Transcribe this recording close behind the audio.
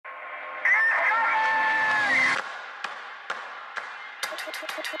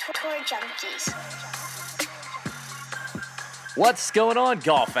Tour Junkies. What's going on,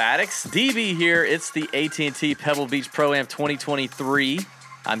 golf addicts? DB here. It's the AT&T Pebble Beach Pro-Am 2023.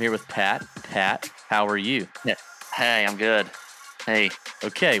 I'm here with Pat. Pat, how are you? Yeah. Hey, I'm good. Hey.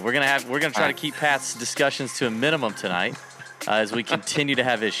 Okay, we're gonna try to keep Pat's discussions to a minimum tonight as we continue to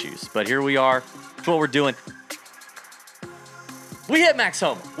have issues. But here we are. That's what we're doing. We hit Max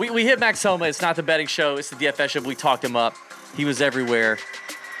Homa. We hit Max Homa. It's not the betting show. It's the DFS show. We talked him up. He was everywhere.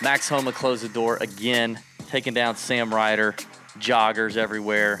 Max Homa closed the door again, taking down Sam Ryder. Joggers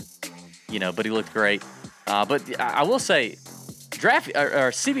everywhere, but he looked great. But I will say,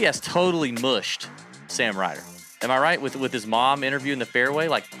 CBS totally mushed Sam Ryder. Am I right with his mom interviewing the fairway?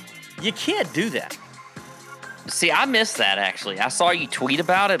 Like, you can't do that. See, I missed that actually. I saw you tweet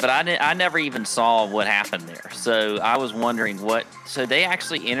about it, but I never even saw what happened there. So I was wondering So they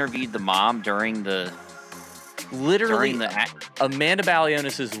actually interviewed the mom during the. Literally, Amanda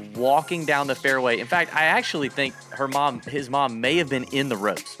Balionis is walking down the fairway. In fact, I actually think his mom may have been in the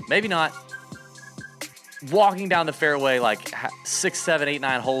ropes. Maybe not. Walking down the fairway like 6, 7, 8,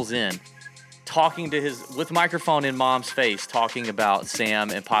 9 holes in, talking to with microphone in mom's face, talking about Sam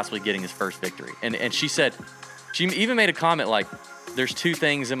and possibly getting his first victory. And she said, she even made a comment like, there's 2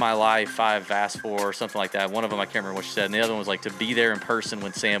 things in my life I've asked for or something like that. One of them, I can't remember what she said. And the other one was like to be there in person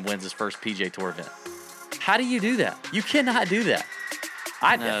when Sam wins his first PGA Tour event. How do you do that? You cannot do that.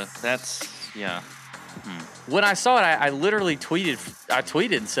 Yeah. When I saw it, I literally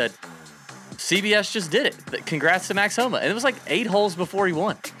tweeted and said, CBS just did it. Congrats to Max Homa. And it was like 8 holes before he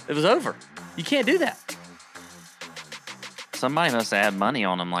won. It was over. You can't do that. Somebody must have had money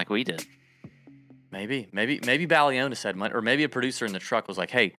on him like we did. Maybe Balionis had money, or maybe a producer in the truck was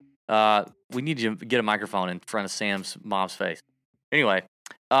like, hey, we need you to get a microphone in front of Sam's mom's face. Anyway.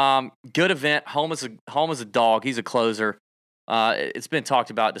 Good event. Homa's a dog. He's a closer. It's been talked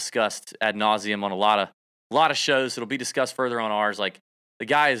about, discussed ad nauseum on a lot of shows. It'll be discussed further on ours. Like, the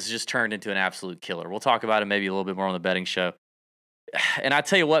guy has just turned into an absolute killer. We'll talk about it maybe a little bit more on the betting show. And I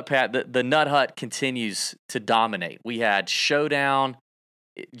tell you what, Pat, the Nut Hut continues to dominate. We had Showdown.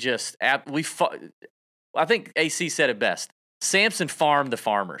 I think AC said it best. Samson farmed the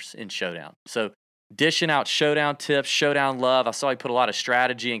farmers in Showdown. So dishing out Showdown tips, Showdown love. I saw he put a lot of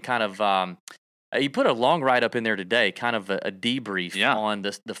strategy and kind of he put a long write-up in there today, kind of a debrief on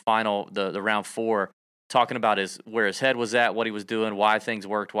the final, the round 4, talking about where his head was at, what he was doing, why things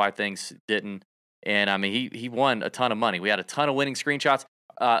worked, why things didn't. And, I mean, he won a ton of money. We had a ton of winning screenshots.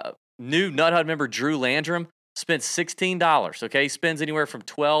 New Nut Hut member Drew Landrum spent $16, okay? He spends anywhere from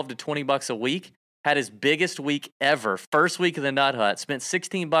 $12 to $20 a week. Had his biggest week ever. First week of the Nut Hut. Spent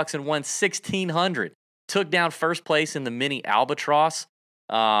 $16 and won $1,600. Took down first place in the mini Albatross.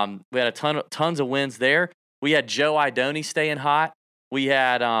 We had tons of wins there. We had Joe Idoni staying hot. We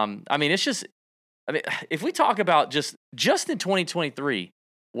had, if we talk about just in 2023,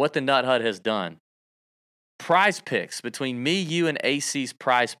 what the Nut Hut has done. Prize picks between me, you, and AC's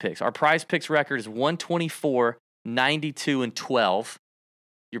prize picks. Our prize picks record is 124, 92, and 12.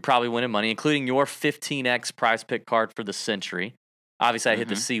 You're probably winning money, including your 15x prize pick card for the century. Obviously, I hit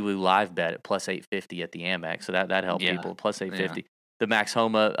the Siwoo live bet at plus 850 at the Amex, so that helped people. Plus 850. Yeah. The Max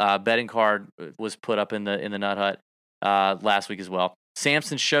Homa betting card was put up in the Nut Hut last week as well.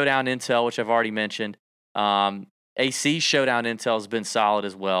 Samson Showdown Intel, which I've already mentioned. AC Showdown Intel has been solid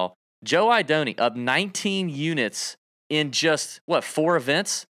as well. Joe Idoni up 19 units in just 4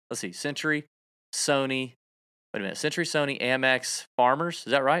 events? Let's see, Century, Sony. Wait a minute. Century, Sony, Amex, Farmers.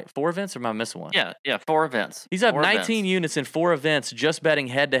 Is that right? 4 events, or am I missing one? Yeah, 4 events. He's up 19 units in 4 events, just betting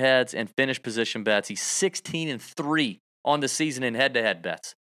head-to-heads and finish position bets. He's 16-3 on the season in head-to-head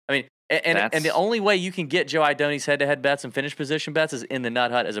bets. I mean, and the only way you can get Joe Idoni's head-to-head bets and finish position bets is in the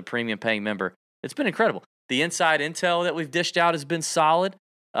Nut Hut as a premium paying member. It's been incredible. The inside intel that we've dished out has been solid.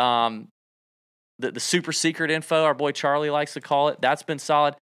 The super secret info, our boy Charlie likes to call it, that's been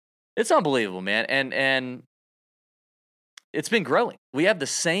solid. It's unbelievable, man. And it's been growing. We have the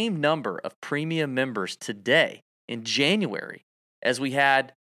same number of premium members today in January as we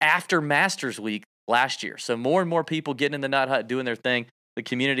had after Masters Week last year. So more and more people getting in the Nut Hut, doing their thing. The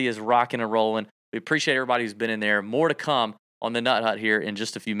community is rocking and rolling. We appreciate everybody who's been in there. More to come on the Nut Hut here in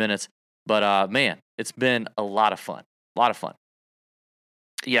just a few minutes. But, man, it's been a lot of fun. A lot of fun.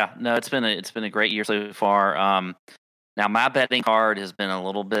 Yeah, no, it's been a great year so far. Now my betting card has been a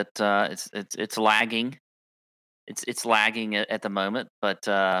little bit it's lagging. It's lagging at the moment, but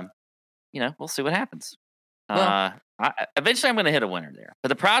we'll see what happens. Well, eventually I'm going to hit a winner there. But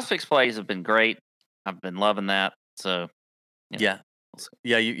the prize picks plays have been great. I've been loving that. So yeah,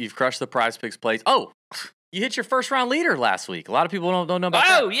 you've crushed the prize picks plays. Oh, You hit your first round leader last week. A lot of people don't know about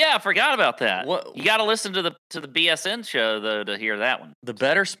that. Oh yeah, I forgot about that. What? You got to listen to the BSN show though to hear that one. The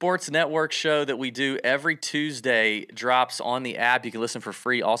Better Sports Network show that we do every Tuesday drops on the app. You can listen for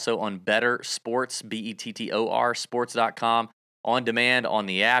free also on Better Sports, BETTOR, sports.com, on demand on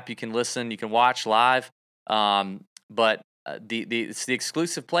the app. You can listen, you can watch live. But it's the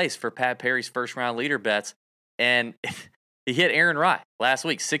exclusive place for Pat Perry's first round leader bets. And he hit Aaron Rye last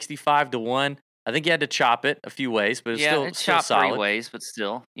week, 65-1. I think you had to chop it a few ways, but it's still solid. 3 ways, but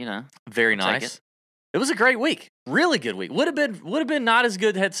still, Very nice. It was a great week, really good week. Would have been not as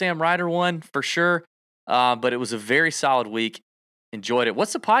good had Sam Ryder won for sure, but it was a very solid week. Enjoyed it.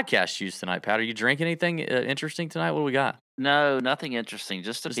 What's the podcast use tonight, Pat? Are you drinking anything interesting tonight? What do we got? No, nothing interesting.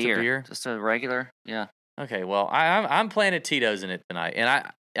 Just a beer. Just a regular. Yeah. Okay. Well, I'm planning Tito's in it tonight, and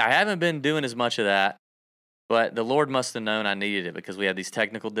I haven't been doing as much of that. But the Lord must have known I needed it because we have these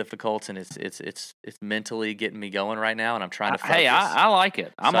technical difficulties, and it's mentally getting me going right now, and I'm trying to focus. Hey, I like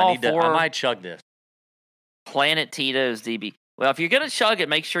it. I'm all for. I might chug this. Planet Tito's DB. Well, if you're gonna chug it,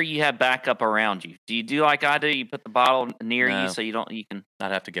 make sure you have backup around you. Do you do like I do? You put the bottle near you so you can.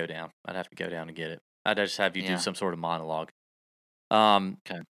 I'd have to go down. I'd have to go down and get it. I'd just have you do some sort of monologue.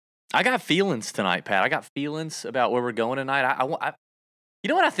 Okay. I got feelings tonight, Pat. I got feelings about where we're going tonight. You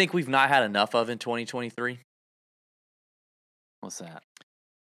know what I think we've not had enough of in 2023? What's that?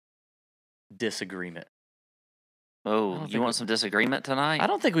 Disagreement. Oh, you want some disagreement tonight? I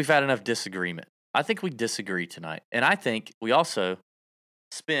don't think we've had enough disagreement. I think we disagree tonight. And I think we also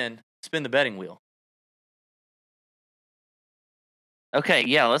spin the betting wheel. Okay,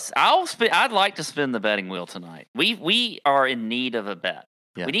 yeah, I'd like to spin the betting wheel tonight. We are in need of a bet.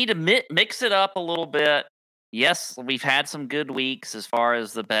 Yeah. We need to mix it up a little bit. Yes, we've had some good weeks as far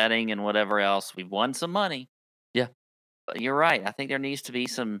as the betting and whatever else. We've won some money. Yeah. But you're right. I think there needs to be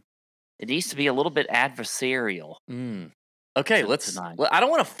it needs to be a little bit adversarial. Okay, well, I don't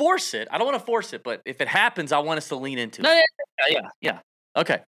want to force it. But if it happens, I want us to lean into it. Yeah.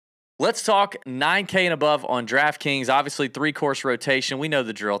 Okay. Let's talk 9K and above on DraftKings. Obviously, 3-course rotation. We know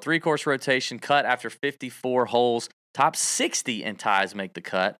the drill. 3-course rotation, cut after 54 holes. Top 60 in ties make the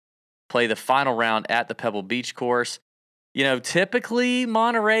cut. Play the final round at the Pebble Beach course. Typically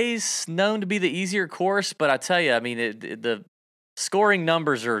Monterey's known to be the easier course, but I tell you, I mean, the scoring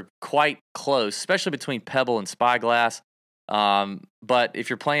numbers are quite close, especially between Pebble and Spyglass. But if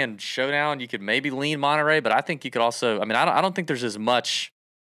you're playing Showdown, you could maybe lean Monterey, but I think you could also, I don't think there's as much,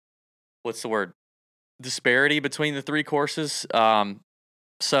 disparity between the 3 courses.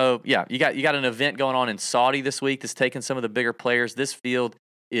 So yeah, you got an event going on in Saudi this week that's taking some of the bigger players. This field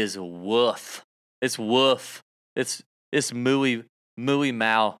is woof. It's woof. It's mooey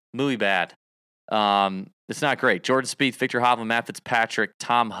bad. It's not great. Jordan Spieth, Victor Hovland, Matt Fitzpatrick,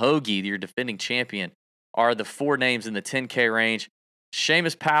 Tom Hoge, your defending champion, are the 4 names in the 10K range.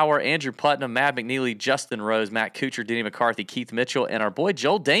 Seamus Power, Andrew Putnam, Matt McNeely, Justin Rose, Matt Kuchar, Denny McCarthy, Keith Mitchell, and our boy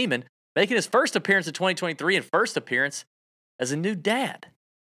Joel Damon making his first appearance in 2023 and first appearance as a new dad,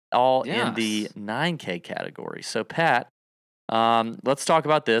 all in the 9K category. So, Pat, let's talk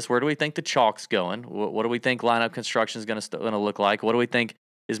about this. Where do we think the chalk's going? What do we think lineup construction is going to look like? What do we think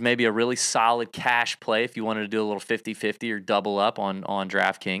is maybe a really solid cash play if you wanted to do a little 50-50 or double up on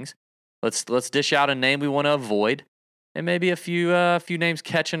DraftKings? Let's dish out a name we want to avoid, and maybe a few names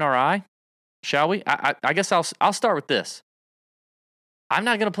catching our eye. Shall we? I guess I'll start with this. I'm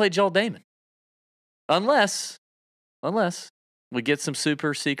not going to play Joel Damon unless we get some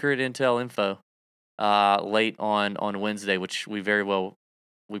super secret intel info late on Wednesday, which we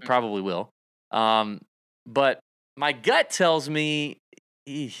probably will. But my gut tells me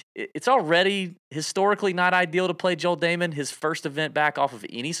it's already historically not ideal to play Joel Damon, his first event back off of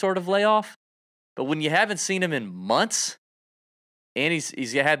any sort of layoff. But when you haven't seen him in months, and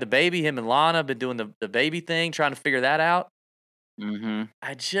he's had the baby, him and Lana been doing the baby thing, trying to figure that out. Mm-hmm.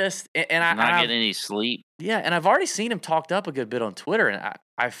 I just not getting any sleep. Yeah, and I've already seen him talked up a good bit on Twitter, and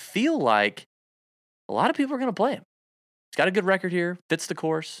I feel like a lot of people are going to play him. He's got a good record here, fits the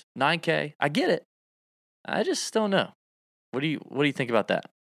course, 9K. I get it. I just don't know. What do you think about that?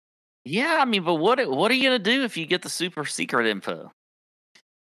 Yeah, but what are you going to do if you get the super secret info?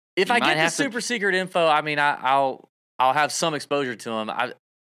 If I get the super secret info, I'll have some exposure to him. A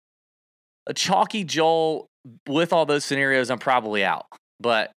chalky Joel with all those scenarios, I'm probably out.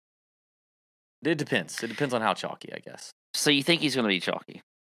 But it depends. It depends on how chalky, I guess. So you think he's going to be chalky?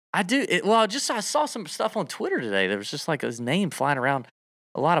 I do. I saw some stuff on Twitter today. There was just like his name flying around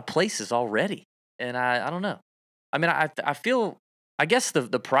a lot of places already, and I don't know. I feel. I guess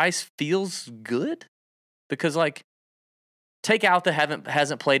the price feels good because take out the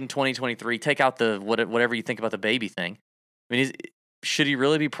hasn't played in 2023. Take out the whatever you think about the baby thing. I mean, should he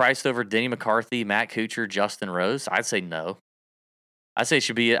really be priced over Denny McCarthy, Matt Kuchar, Justin Rose? I'd say no. I'd say it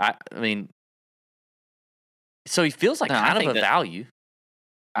should be. I mean, so he feels like kind of a value.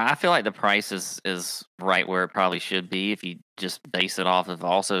 I feel like the price is right where it probably should be if you just base it off of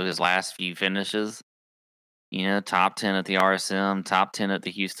also his last few finishes. You know, top 10 at the RSM, top 10 at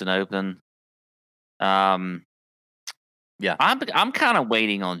the Houston Open. Yeah, I'm kind of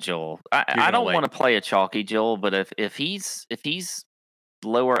waiting on Joel. I don't want to play a chalky Joel, but if he's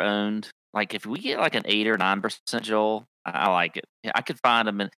lower owned, like if we get like an 8 or 9% Joel, I like it. I could find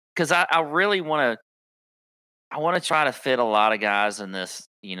him because I really want to. I want to try to fit a lot of guys in this,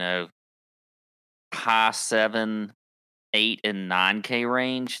 you know, high 7, 8, and 9K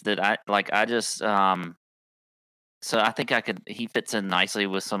range that I like. I just so I think he fits in nicely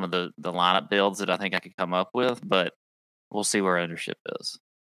with some of the lineup builds that I think I could come up with, but we'll see where ownership is.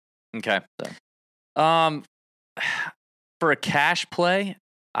 Okay. So. For a cash play,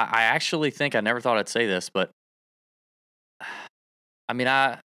 I actually think, I never thought I'd say this, but I mean,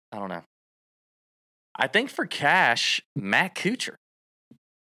 I don't know. I think for cash, Matt Kuchar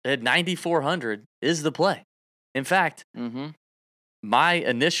at 9,400 is the play. In fact, my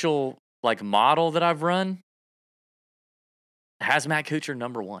initial model that I've run has Matt Kuchar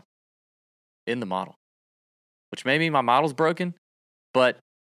number 1 in the model, which maybe my model's broken, but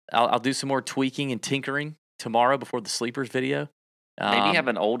I'll do some more tweaking and tinkering tomorrow before the sleepers video. Maybe you have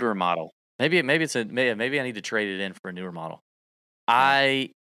an older model. Maybe I need to trade it in for a newer model.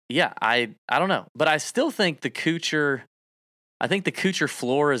 I don't know, but I still think the Kuchar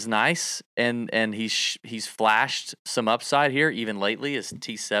floor is nice, and he's flashed some upside here even lately. Is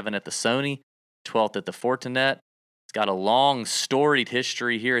T7 at the Sony, 12th at the Fortinet. He's got a long storied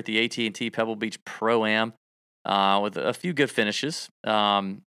history here at the AT&T Pebble Beach Pro-Am with a few good finishes,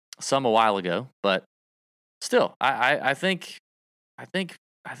 some a while ago, but still, I think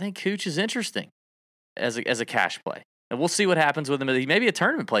Kuch is interesting as a cash play, and we'll see what happens with him. He may be a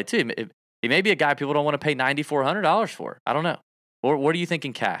tournament play too. He may be a guy people don't want to pay $9,400 for. I don't know. Or what do you think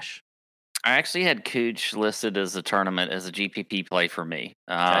in cash? I actually had Kuch listed as a tournament as a GPP play for me.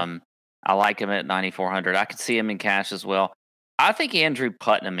 Okay. I like him at 9,400. I could see him in cash as well. I think Andrew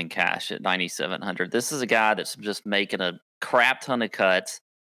Putnam in cash at 9,700. This is a guy that's just making a crap ton of cuts.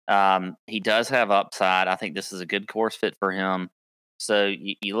 He does have upside. I think this is a good course fit for him. So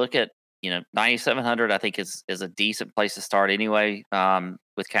you look at, 9,700, I think is a decent place to start anyway,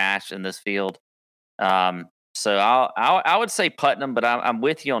 with cash in this field. So I would say Putnam, but I'm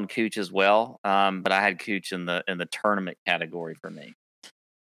with you on Kuch as well. But I had Kuch in the tournament category for me.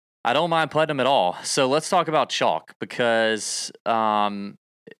 I don't mind Putnam at all. So let's talk about chalk, because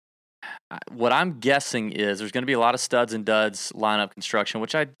what I'm guessing is there's going to be a lot of studs and duds lineup construction,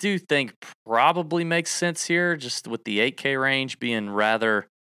 which I do think probably makes sense here, just with the 8K range being rather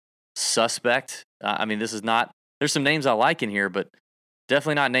suspect. I mean, there's some names I like in here, but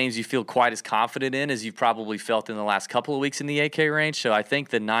definitely not names you feel quite as confident in as you've probably felt in the last couple of weeks in the 8K range. So I think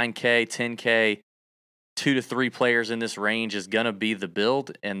the 9K, 10K, 2 to 3 players in this range is going to be the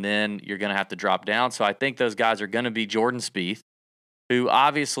build, and then you're going to have to drop down. So I think those guys are going to be Jordan Spieth, who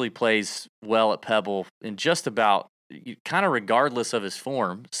obviously plays well at Pebble in just about kind of regardless of his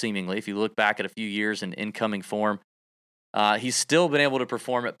form, seemingly. If you look back at a few years in incoming form, he's still been able to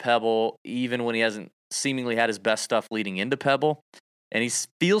perform at Pebble even when he hasn't seemingly had his best stuff leading into Pebble. And he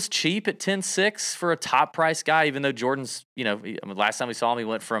feels cheap at 10-6 for a top price guy, even though Jordan's, last time we saw him, he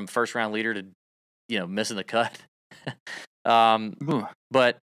went from first round leader to, missing the cut.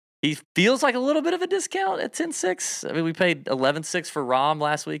 But he feels like a little bit of a discount at 10-6. I mean, we paid 11-6 for Rahm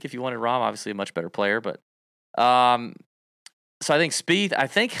last week. If you wanted Rahm, obviously a much better player. But so I think Spieth, I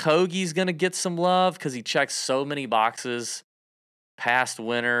think Hoagie's going to get some love because he checks so many boxes. Past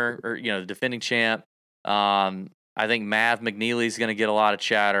winner, or the defending champ. I think Mav McNeely's going to get a lot of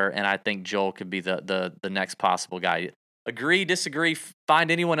chatter, and I think Joel could be the next possible guy. Agree, disagree,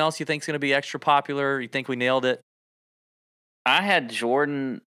 find anyone else you think is going to be extra popular? You think we nailed it? I had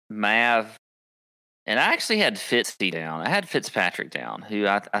Jordan, Mav, and I actually had Fitzy down. I had Fitzpatrick down, who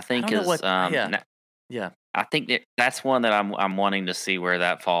I think is yeah. I think that's one that I'm wanting to see where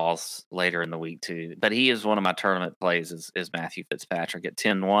that falls later in the week too. But he is one of my tournament plays is Matthew Fitzpatrick at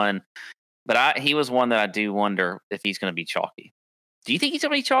 10-1. But he was one that I do wonder if he's going to be chalky. Do you think he's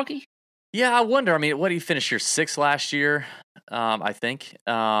going to be chalky? Yeah, I wonder. I mean, what did he finish here? 6th last year, I think.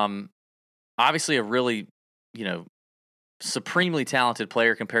 Obviously, a really, supremely talented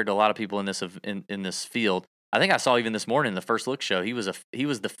player compared to a lot of people in this field. I think I saw even this morning in the First Look show, he was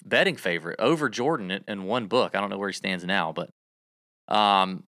the betting favorite over Jordan in one book. I don't know where he stands now, but so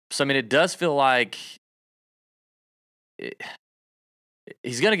I mean, it does feel like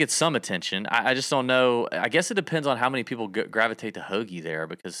he's going to get some attention. I just don't know. I guess it depends on how many people gravitate to Hoagie there,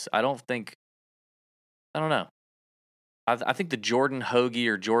 because I don't know. I think the Jordan Hoagie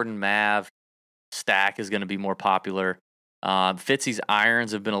or Jordan Mav stack is going to be more popular. Fitzy's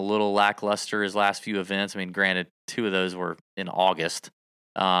irons have been a little lackluster his last few events. I mean, granted, 2 of those were in August.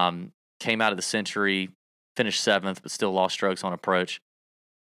 Came out of the Century, finished 7th, but still lost strokes on approach.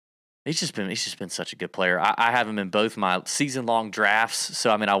 He's just been such a good player. I have him in both my season-long drafts,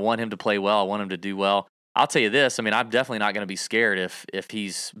 so I mean, I want him to play well. I want him to do well. I'll tell you this, I mean, I'm definitely not going to be scared if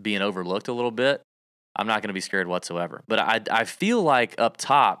he's being overlooked a little bit. I'm not going to be scared whatsoever. But I feel like up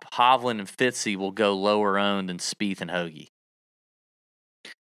top, Hovland and Fitzy will go lower owned than Spieth and Hoagie.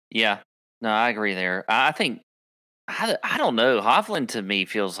 Yeah, no, I agree there. I think, I don't know. Hovland to me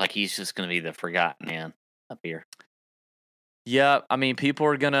feels like he's just going to be the forgotten man up here. Yeah, I mean, people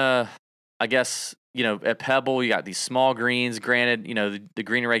are going to, I guess, at Pebble, you got these small greens. Granted, the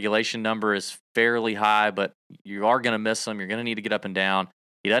green regulation number is fairly high, but you are going to miss them. You're going to need to get up and down.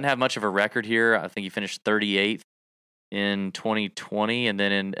 He doesn't have much of a record here. I think he finished 38th in 2020, and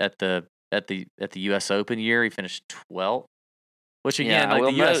then at the U.S. Open year, he finished 12th. Which again, like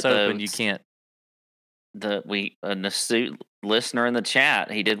the U.S. Open, you can't. An astute listener in the chat,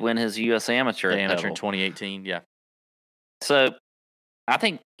 he did win his U.S. Amateur. Amateur in 2018, yeah. So, I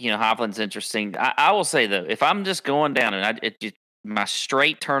think Hovland's interesting. I will say though, if I'm just going down and my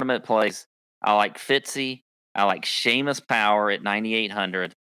straight tournament plays, I like Fitzy, I like Seamus Power at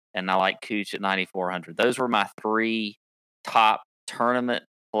 9,800, and I like Cooch at 9,400. Those were my 3 top tournament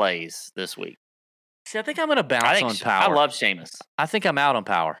plays this week. See, I think I'm going to bounce on Power. I love Seamus. I think I'm out on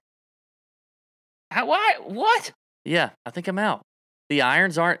Power. Why? What? Yeah, I think I'm out. The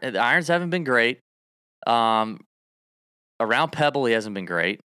irons haven't been great. Around Pebble, he hasn't been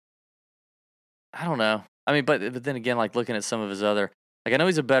great. I don't know. I mean, but then again, like looking at some of his other, like I know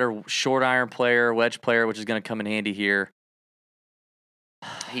he's a better short iron player, wedge player, which is going to come in handy here.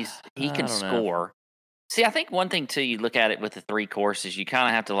 He can score. See, I think one thing too, you look at it with the 3 courses, you kind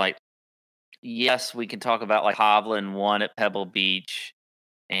of have to yes, we can talk about like Hovland won at Pebble Beach,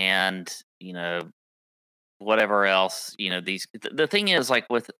 and whatever else. The thing is, like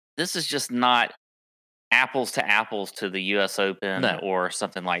this is just not apples to apples to the U.S. Open or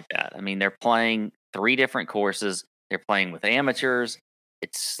something like that. I mean, they're playing 3 different courses. They're playing with amateurs.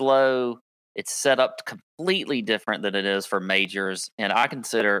 It's slow. It's set up completely different than it is for majors. And I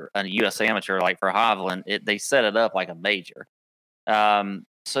consider a U.S. Amateur, like for Hovland, they set it up like a major.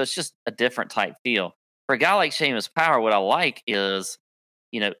 So it's just a different type feel. For a guy like Seamus Power, what I like is,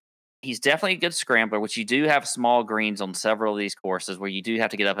 he's definitely a good scrambler, which you do have small greens on several of these courses where you do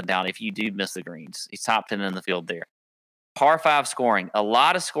have to get up and down if you do miss the greens. He's top 10 in the field there. Par 5 scoring, a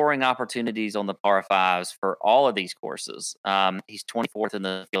lot of scoring opportunities on the par 5s for all of these courses. He's 24th in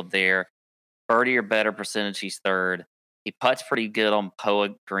the field there. Birdie or better percentage, he's 3rd. He putts pretty good on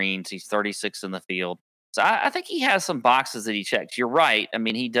POA greens. He's 36th in the field. So I think he has some boxes that he checks. You're right. I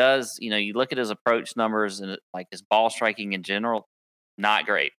mean, he does, you look at his approach numbers and like his ball striking in general, not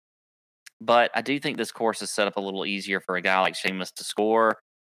great. But I do think this course is set up a little easier for a guy like Seamus to score.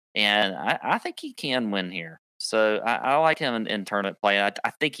 And I think he can win here. So I like him in tournament play. I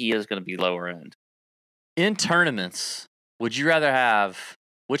think he is going to be lower end. In tournaments, would you rather have,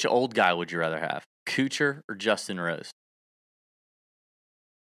 which old guy would you rather have? Kuchar or Justin Rose?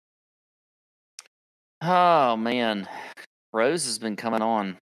 Oh, man. Rose has been coming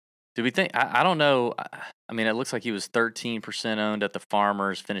on. Do we think? I don't know. I mean, it looks like he was 13% owned at the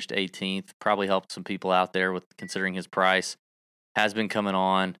Farmers, finished 18th. Probably helped some people out there with considering his price. Has been coming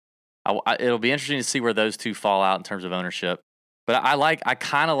on. It'll be interesting to see where those 2 fall out in terms of ownership. But I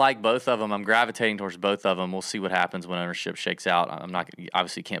kind of like both of them. I'm gravitating towards both of them. We'll see what happens when ownership shakes out. I'm not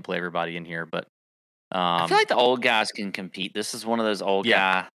obviously can't play everybody in here, but I feel like the old guys can compete. This is one of those old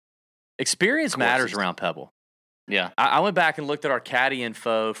guy. Experience matters around Pebble. Yeah. I went back and looked at our caddy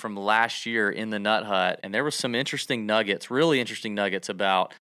info from last year in the Nut Hut, and there was some interesting nuggets, really interesting nuggets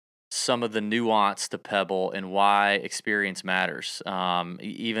about some of the nuance to Pebble and why experience matters.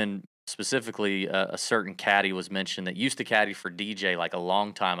 Even specifically, a certain caddy was mentioned that used to caddy for DJ like a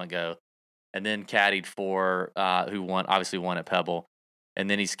long time ago, and then caddied for who obviously won at Pebble. And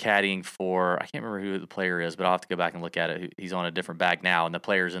then he's caddying for, I can't remember who the player is, but I'll have to go back and look at it. He's on a different bag now, and the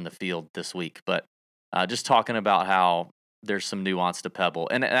player's in the field this week. But just talking about how there's some nuance to Pebble.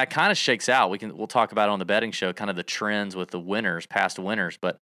 And that kind of shakes out. We'll talk about it on the betting show, kind of the trends with the winners, past winners.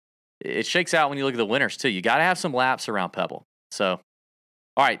 But it shakes out when you look at the winners too. You got to have some laps around Pebble. So,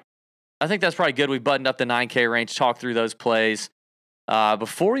 all right, I think that's probably good. We buttoned up the 9K range, talked through those plays.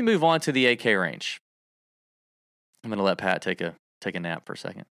 Before we move on to the 8K range, I'm going to let Pat take a nap for a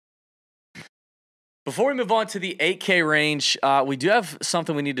second. Before we move on to the 8K range, we do have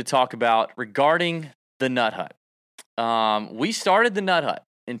something we need to talk about regarding the Nut Hut. We started the Nut Hut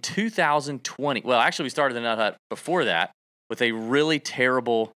in 2020. Well, actually, we started the Nut Hut before that with a really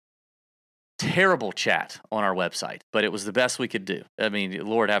terrible chat on our website, but it was the best we could do. I mean,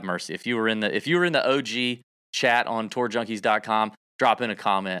 Lord have mercy. If you were in the OG chat on tourjunkies.com, drop in a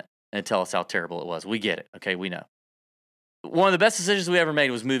comment and tell us how terrible it was. We get it. Okay, we know. One of the best decisions we ever made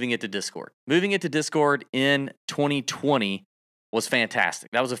was moving it to Discord. Moving it to Discord in 2020 was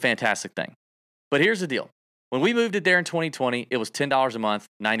fantastic. That was a fantastic thing. But here's the deal. When we moved it there in 2020, it was $10 a month,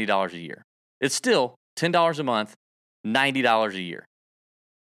 $90 a year. It's still $10 a month, $90 a year.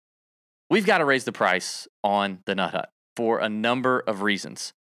 We've got to raise the price on the Nut Hut for a number of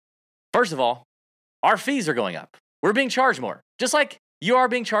reasons. First of all, our fees are going up. We're being charged more. Just like you are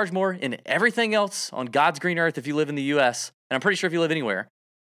being charged more in everything else on God's green earth if you live in the U.S., and I'm pretty sure if you live anywhere,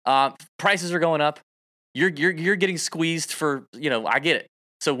 prices are going up. You're getting squeezed for, I get it.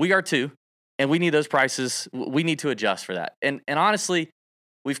 So we are too, and we need those prices. We need to adjust for that. And honestly,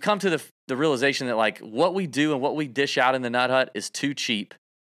 we've come to the realization that like what we do and what we dish out in the Nut Hut is too cheap.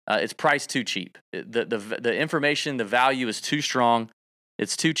 It's priced too cheap. The information, the value is too strong.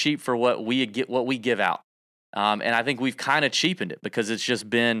 It's too cheap for what we give out. And I think we've kind of cheapened it because it's just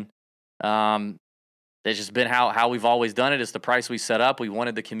been how we've always done it. It's the price we set up. We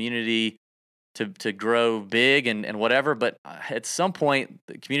wanted the community to grow big and whatever, but at some point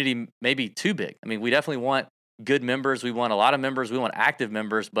the community may be too big. I mean, we definitely want good members. We want a lot of members. We want active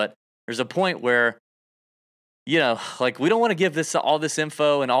members, but there's a point where, like we don't want to give all this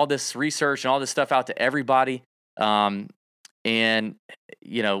info and all this research and all this stuff out to everybody. And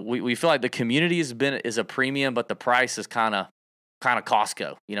we feel like the community is a premium, but the price is kind of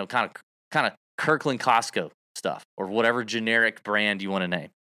Costco, kind of Kirkland Costco stuff or whatever generic brand you want to name.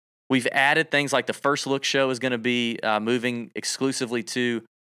 We've added things like the First Look show is going to be moving exclusively to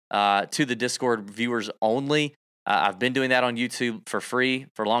the Discord viewers only. I've been doing that on YouTube for free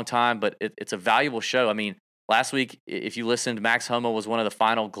for a long time, but it's a valuable show. I mean, last week, if you listened, Max Homa was one of the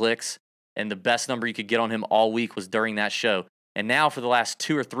final Glicks, and the best number you could get on him all week was during that show. And now for the last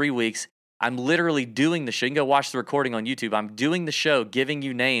 2 or 3 weeks, I'm literally doing the show. You can go watch the recording on YouTube. I'm doing the show, giving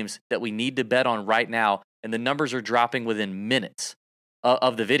you names that we need to bet on right now, and the numbers are dropping within minutes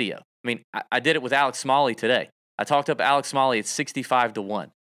of the video. I mean, I did it with Alex Smalley today. I talked up Alex Smalley at 65-1.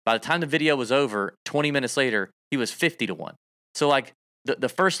 By the time the video was over, 20 minutes later, he was 50-1. So like the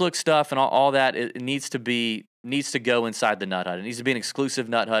First Look stuff and all that, it needs to go inside the Nut Hut. It needs to be an exclusive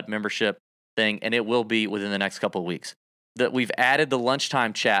Nut Hut membership thing, and it will be within the next couple of weeks. That we've added the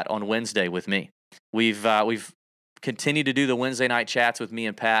lunchtime chat on Wednesday with me. We've continued to do the Wednesday night chats with me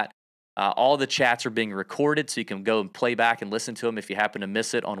and Pat. All the chats are being recorded, so you can go and play back and listen to them if you happen to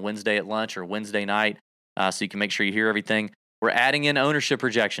miss it on Wednesday at lunch or Wednesday night, so you can make sure you hear everything. We're adding in ownership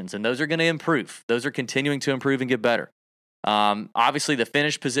projections, and those are going to improve. Those are continuing to improve and get better. Obviously, the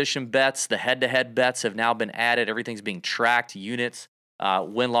finished position bets, the head-to-head bets have now been added. Everything's being tracked, units,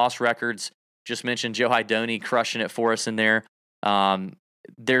 win-loss records. Just mentioned Joe Idoni crushing it for us in there.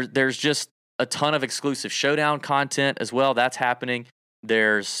 There's just a ton of exclusive showdown content as well. That's happening.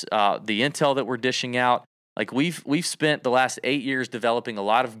 There's the intel that we're dishing out. Like we've spent the last 8 years developing a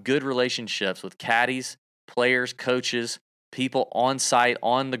lot of good relationships with caddies, players, coaches, people on site,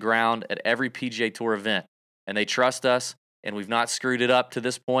 on the ground at every PGA Tour event. And they trust us, and we've not screwed it up to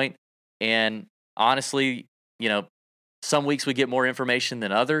this point. And honestly, some weeks we get more information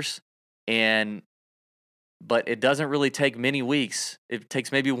than others. But it doesn't really take many weeks. It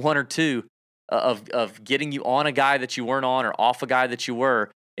takes maybe 1 or 2 of getting you on a guy that you weren't on or off a guy that you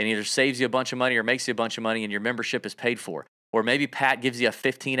were, and either saves you a bunch of money or makes you a bunch of money and your membership is paid for. Or maybe Pat gives you a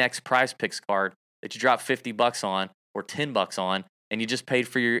 15x Prize Picks card that you drop $50 on or $10 on, and you just paid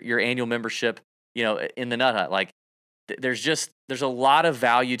for your annual membership, in the Nut Hut. Like there's a lot of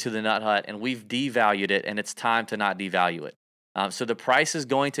value to the Nut Hut, and we've devalued it, and it's time to not devalue it. So the price is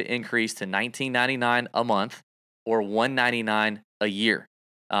going to increase to $19.99 a month or $199 a year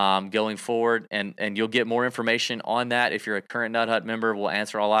going forward. And you'll get more information on that. If you're a current Nut Hut member, we'll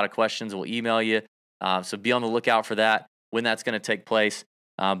answer a lot of questions. We'll email you. So be on the lookout for that when that's going to take place.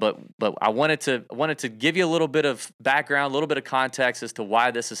 But I wanted to give you a little bit of background, a little bit of context as to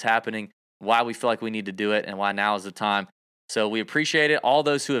why this is happening, why we feel like we need to do it, and why now is the time. So we appreciate it. All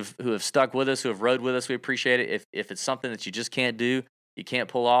those who have stuck with us, who have rode with us, we appreciate it. If it's something that you just can't do, you can't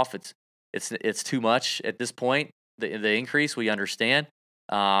pull off. It's too much at this point. The increase, we understand.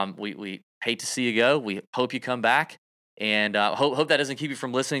 We hate to see you go. We hope you come back, and hope that doesn't keep you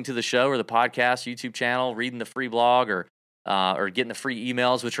from listening to the show or the podcast, YouTube channel, reading the free blog, or getting the free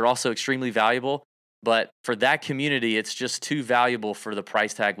emails, which are also extremely valuable. But for that community, it's just too valuable for the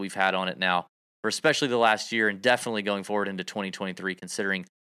price tag we've had on it now, for especially the last year, and definitely going forward into 2023, considering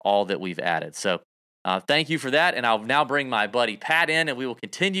all that we've added. So thank you for that, and I'll now bring my buddy Pat in, and we will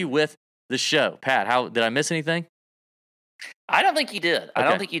continue with the show. Pat, how did I miss anything? I don't think you did. Okay. I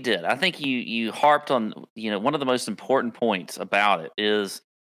don't think you did. I think you harped on, one of the most important points about it is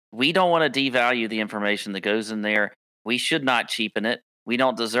we don't want to devalue the information that goes in there. We should not cheapen it. We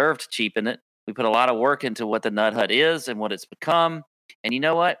don't deserve to cheapen it. We put a lot of work into what the Nut Hut is and what it's become. And you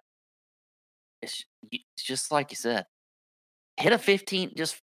know what? It's just like you said. Hit a 15,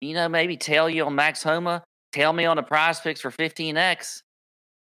 just, maybe tail you on Max Homa, tail me on the Prize Picks for 15X.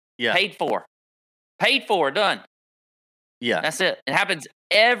 Yeah. Paid for, done. Yeah. That's it. It happens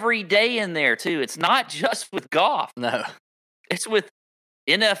every day in there, too. It's not just with golf. No. It's with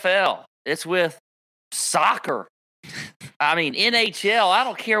NFL. It's with soccer. I mean, NHL, I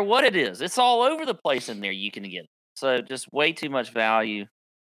don't care what it is. It's all over the place in there you can get. So just way too much value.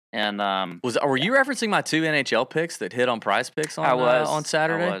 And were you referencing my 2 NHL picks that hit on Prize Picks on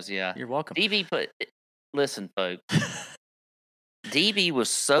Saturday? I was, yeah. You're welcome. Listen, folks. DB was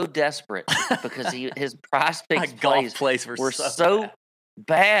so desperate because his Prize Picks plays were so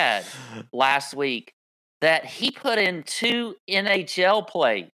bad last week that he put in 2 NHL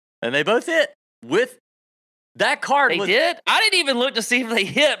plays. And they both hit with that card. They did? I didn't even look to see if they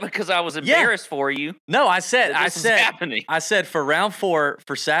hit because I was embarrassed for you. No, I said for round 4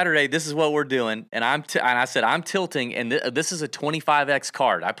 for Saturday, this is what we're doing. And I said, I'm tilting, and this is a 25X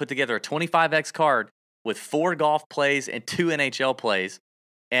card. I put together a 25X card with 4 golf plays and 2 NHL plays,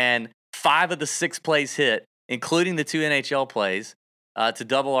 and 5 of the 6 plays hit, including the 2 NHL plays, to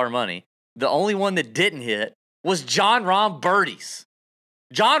double our money. The only one that didn't hit was Jon Rahm birdies.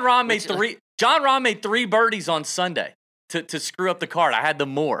 Jon Rahm made 3 birdies on Sunday to screw up the card. I had them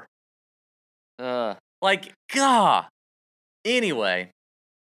more. God. Anyway,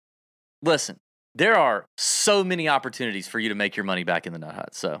 listen, there are so many opportunities for you to make your money back in the Nut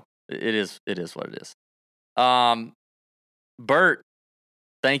Hut. So it is what it is. Bert,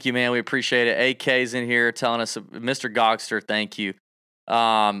 thank you, man. We appreciate it. AK's in here telling us, Mr. Gogster, thank you.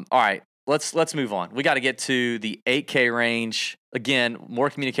 All right, let's move on. We got to get to the 8K range. Again, more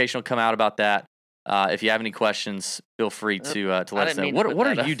communication will come out about that. If you have any questions, feel free to let us know. What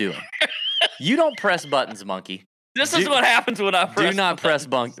are you doing? You don't press buttons, monkey. This is what happens when I press. Do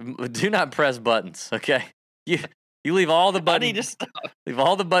not press buttons. Okay, you leave all the button. I need to stop. Leave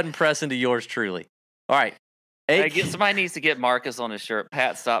all the button pressing to yours truly. All right. Somebody needs to get Marcus on his shirt.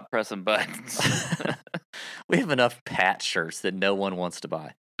 Pat, stop pressing buttons. We have enough Pat shirts that no one wants to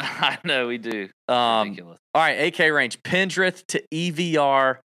buy. I know we do. Ridiculous. All right, 8K range. Pendrith to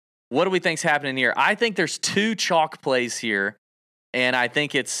EVR. What do we think's happening here? I think there's 2 chalk plays here, and I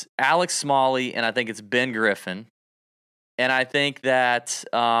think it's Alex Smalley and I think it's Ben Griffin. And I think that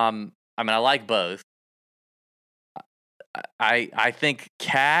I like both. I think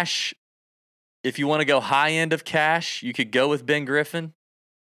cash. If you want to go high end of cash, you could go with Ben Griffin.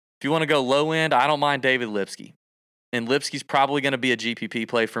 If you want to go low end, I don't mind David Lipsky. And Lipsky's probably going to be a GPP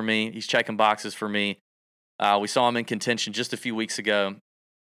play for me. He's checking boxes for me. We saw him in contention just a few weeks ago.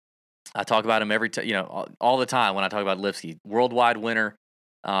 I talk about him all the time when I talk about Lipsky. Worldwide winner,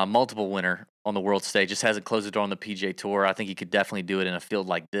 multiple winner on the world stage. Just hasn't closed the door on the PGA Tour. I think he could definitely do it in a field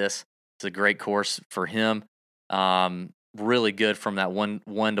like this. It's a great course for him. Really good from that 1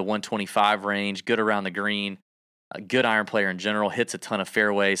 to 125 range. Good around the green. A good iron player in general. Hits a ton of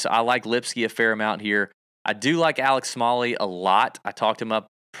fairways. So I like Lipsky a fair amount here. I do like Alex Smalley a lot. I talked him up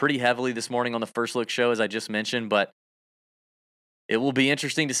pretty heavily this morning on the First Look show, as I just mentioned, but it will be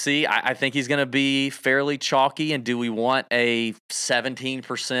interesting to see. I think he's going to be fairly chalky. And do we want a 17%,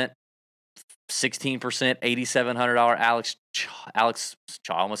 16%, $8,700 Alex? I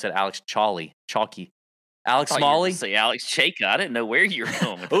almost said Alex Chalky. Alex Smalley? Say Alex Chayka. I didn't know where you were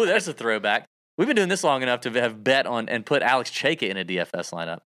going. Oh, there's a throwback. We've been doing this long enough to have bet on and put Alex Chayka in a DFS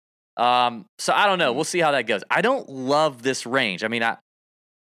lineup. So I don't know. We'll see how that goes. I don't love this range. I mean,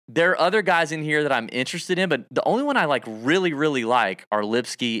 there are other guys in here that I'm interested in, but the only one I really, really like are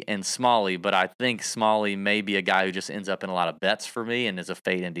Lipsky and Smalley. But I think Smalley may be a guy who just ends up in a lot of bets for me and is a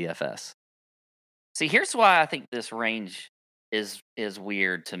fade in DFS. See, here's why I think this range is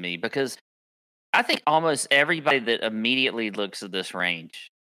weird to me, because I think almost everybody that immediately looks at this range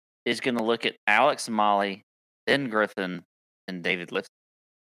is going to look at Alex Smalley, Ben Griffin, and David Lipsky.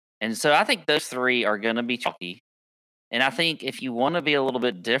 And so I think those three are going to be chalky. And I think if you want to be a little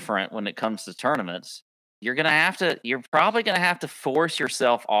bit different when it comes to tournaments, you're probably going to have to force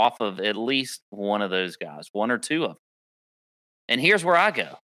yourself off of at least one of those guys, one or two of them. And here's where I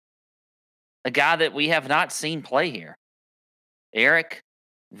go. A guy that we have not seen play here, Erik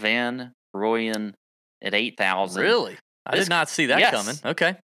van Rooyen at 8,000. Really? I did not see that coming.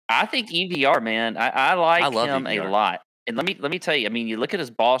 Okay. I think EVR, man. I like him EVR a lot. And let me tell you, I mean, you look at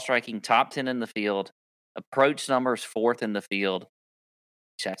his ball striking, top 10 in the field, approach numbers, 4th in the field,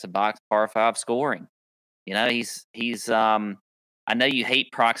 checks a box, par 5 scoring. You know, he's I know you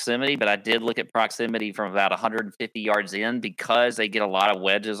hate proximity, but I did look at proximity from about 150 yards in because they get a lot of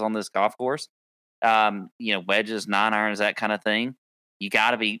wedges on this golf course. Wedges, 9-irons, that kind of thing. You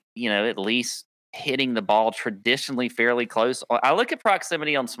got to be, at least hitting the ball traditionally fairly close. I look at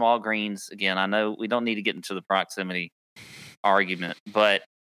proximity on small greens. Again, I know we don't need to get into the proximity argument, but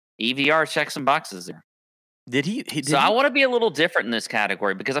EVR checks some boxes there. I want to be a little different in this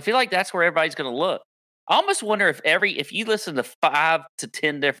category because I feel like that's where everybody's going to look. I almost wonder if you listen to 5 to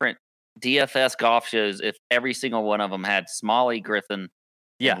 10 different DFS golf shows, if every single one of them had Smalley, Griffin,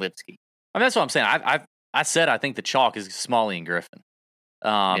 and Lipsky. I mean, that's what I'm saying. I said I think the chalk is Smalley and Griffin.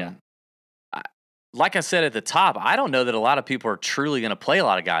 Like I said at the top, I don't know that a lot of people are truly going to play a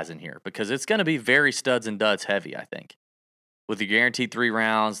lot of guys in here because it's going to be very studs and duds heavy, I think. With the guaranteed 3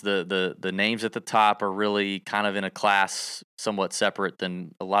 rounds, the names at the top are really kind of in a class somewhat separate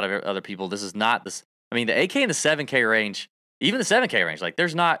than a lot of other people. This is not this. I mean, the 8K and the 7K range, even the 7K range, like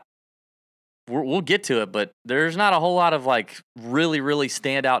there's not. We'll get to it, but there's not a whole lot of like really, really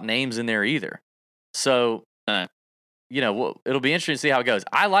standout names in there either. So, it'll be interesting to see how it goes.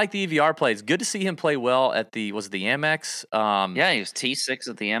 I like the EVR play. It's good to see him play well at the Amex. He was T6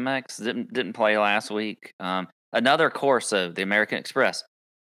 at the Amex. Didn't play last week. Another course of the American Express.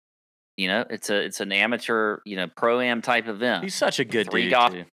 It's an amateur, pro-am type event. He's such a good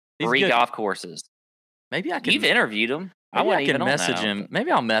dude. Three golf courses. Maybe I can. You've interviewed him. I can message him.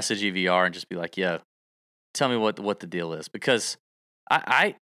 Maybe I'll message EVR and just be like, "Yo, tell me what the deal is," because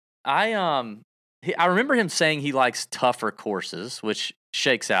I remember him saying he likes tougher courses, which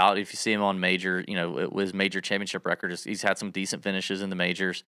shakes out if you see him on major. With his major championship record, he's had some decent finishes in the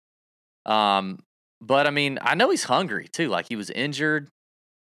majors. But I mean, I know he's hungry too. Like he was injured,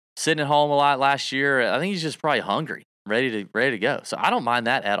 sitting at home a lot last year. I think he's just probably hungry, ready to go. So I don't mind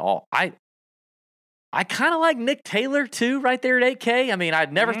that at all. I kind of like Nick Taylor too, right there at 8K. I mean, I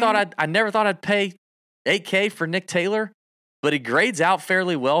never thought I'd pay 8K for Nick Taylor, but he grades out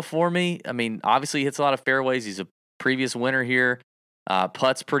fairly well for me. I mean, obviously he hits a lot of fairways. He's a previous winner here.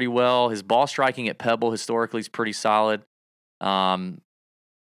 Putts pretty well. His ball striking at Pebble historically is pretty solid.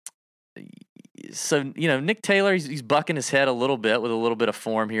 So, Nick Taylor, he's bucking his head a little bit with a little bit of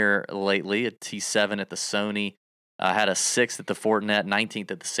form here lately. A T7 at the Sony, had a 6th at the Fortinet,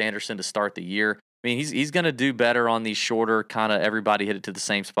 19th at the Sanderson to start the year. I mean, he's going to do better on these shorter kind of everybody hit it to the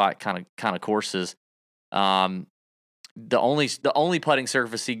same spot kind of courses. The only putting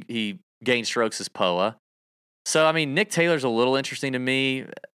surface he gained strokes is POA. So I mean, Nick Taylor's a little interesting to me.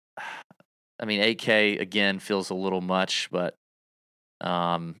 I mean, 8K again feels a little much, but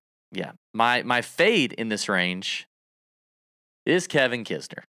my fade in this range is Kevin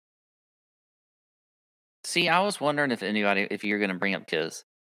Kisner. See, I was wondering if you're going to bring up Kiz.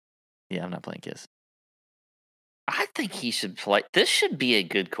 Yeah, I'm not playing Kiz. I think he should play. This should be a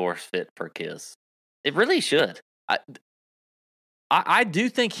good course fit for Kiz. It really should. I do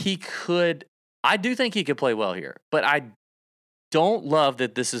think he could. I do think he could play well here, but I don't love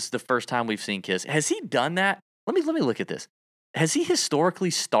that this is the first time we've seen Kiz. Has he done that? Let me look at this. Has he historically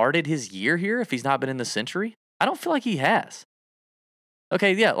started his year here if he's not been in the Century? I don't feel like he has.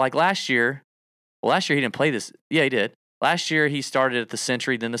 Okay, yeah, like last year. Well, last year he didn't play this. Yeah, he did. Last year, he started at the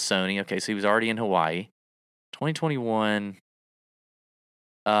Century, then the Sony. Okay, so he was already in Hawaii. 2021,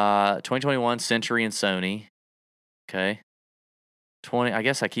 Century and Sony. Okay. I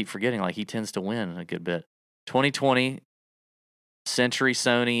guess I keep forgetting, like, he tends to win a good bit. 2020, Century,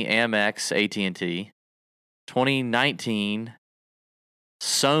 Sony, Amex, AT&T. 2019,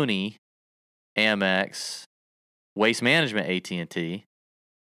 Sony, Amex, Waste Management, AT&T.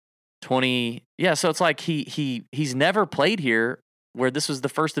 So it's like he's never played here where this was the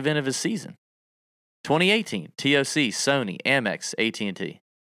first event of his season. 2018, TOC, Sony, Amex, AT&T.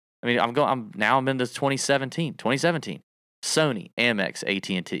 I mean, I'm into 2017, Sony, Amex,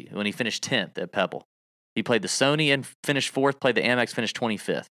 AT&T. When he finished 10th at Pebble, he played the Sony and finished 4th. Played the Amex, finished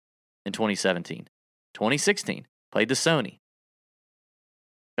 25th in 2017. 2016, played the Sony.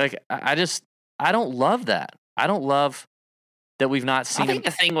 Like I don't love that. I don't love that we've not seen. I think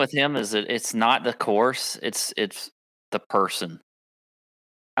the thing with him is that it's not the course; it's the person.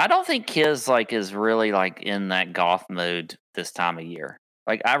 I don't think Kiz is really in that golf mode this time of year.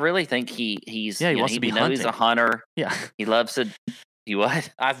 I really think he's he wants to be hunting. He's a hunter. Yeah, he loves to. You what?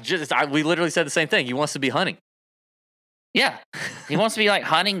 We literally said the same thing. He wants to be hunting. Yeah, he wants to be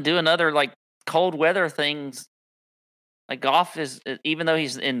hunting, doing other cold weather things. Golf is, even though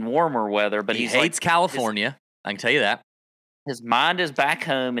he's in warmer weather, but he hates California. I can tell you that. His mind is back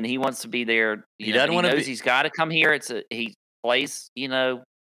home, and he wants to be there. He doesn't want to. He's got to come here. He plays. I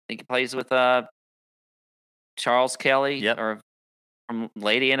think he plays with Charles Kelly or from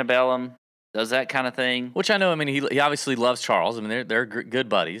Lady Antebellum. Does that kind of thing. Which I know. I mean, he obviously loves Charles. I mean, they're good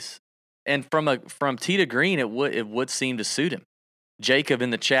buddies. And from tee to green, it would seem to suit him. Jacob in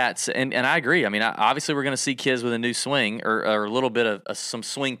the chats, and I agree. I mean, obviously we're going to see Kiz with a new swing or a little bit of some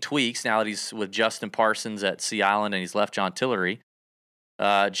swing tweaks now that he's with Justin Parsons at Sea Island and he's left John Tillery.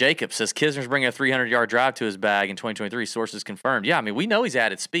 Jacob says Kisner's bringing a 300-yard drive to his bag in 2023. Sources confirmed. Yeah, I mean, we know he's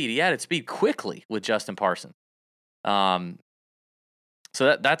added speed. He added speed quickly with Justin Parsons.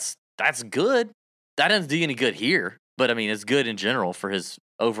 So that's good. That doesn't do you any good here, but I mean, it's good in general for his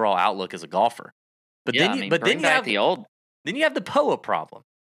overall outlook as a golfer. But then you have the old. Then you have the POA problem.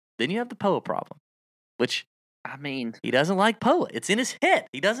 Which I mean, he doesn't like POA. It's in his head.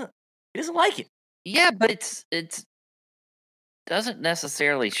 He doesn't like it. Yeah, but it's doesn't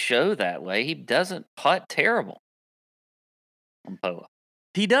necessarily show that way. He doesn't putt terrible on POA.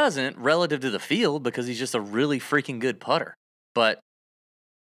 He doesn't relative to the field because he's just a really freaking good putter. But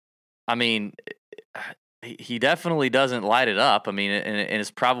I mean, he definitely doesn't light it up. I mean, and it's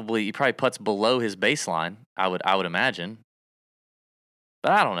he probably putts below his baseline. I would imagine.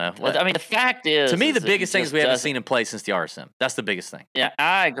 But I don't know. I mean, the fact is, to me, the biggest thing is we haven't seen him play since the RSM. That's the biggest thing. Yeah,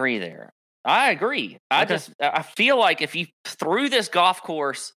 I agree there. I agree. I feel like if you threw this golf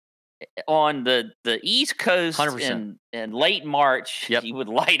course on the East Coast in late March, you would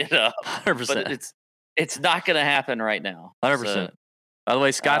light it up. 100%. But it's not going to happen right now. 100%. By the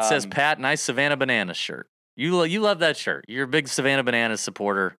way, Scott says, Pat, nice Savannah Bananas shirt. You love that shirt. You're a big Savannah Bananas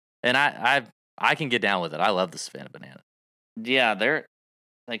supporter, and I can get down with it. I love the Savannah Bananas. Yeah,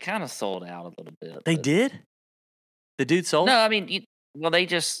 they kind of sold out a little bit. They did? The dude sold? No, I mean,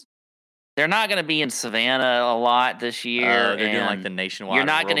 they're not going to be in Savannah a lot this year. They're doing the nationwide. You're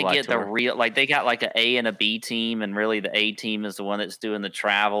not going to get tour. the real, they got an A and a B team, and really the A team is the one that's doing the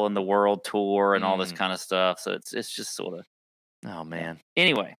travel and the world tour and all this kind of stuff. So it's just sort of. Oh man.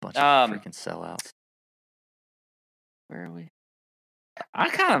 Anyway, bunch of freaking sellouts. Where are we?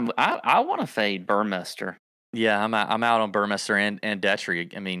 I want to fade Burmester. Yeah, I'm out on Burmester and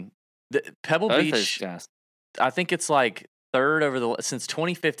Detry. I mean, Pebble Both Beach. I think it's third since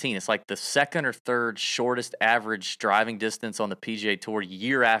 2015. It's the second or third shortest average driving distance on the PGA Tour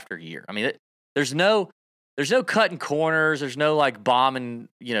year after year. I mean, there's no cutting corners. There's no bombing.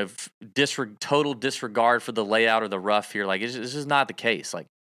 Total disregard for the layout or the rough here. It's just not the case.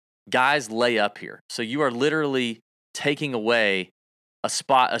 Guys lay up here, so you are literally taking away a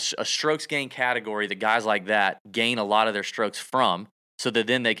strokes gain category that guys like that gain a lot of their strokes from, so that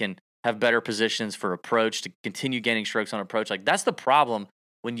then they can have better positions for approach to continue gaining strokes on approach. That's the problem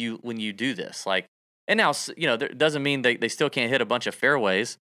when you do this. And now, it doesn't mean they still can't hit a bunch of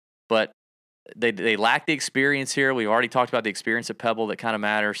fairways, but they lack the experience here. We've already talked about the experience at Pebble that kind of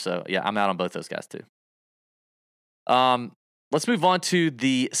matters. So yeah, I'm out on both those guys too. Let's move on to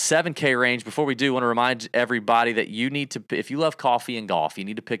the 7K range. Before we do, I want to remind everybody that you need to, if you love coffee and golf, you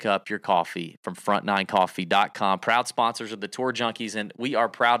need to pick up your coffee from front9coffee.com. Proud sponsors of the Tour Junkies, and we are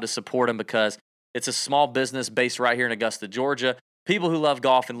proud to support them because it's a small business based right here in Augusta, Georgia. People who love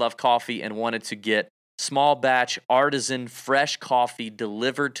golf and love coffee and wanted to get small batch, artisan, fresh coffee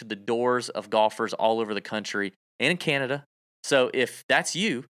delivered to the doors of golfers all over the country and in Canada. So if that's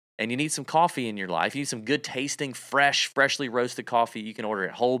you, and you need some coffee in your life, you need some good tasting, freshly roasted coffee, you can order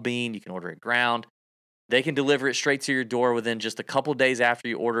it whole bean, you can order it ground. They can deliver it straight to your door within just a couple days after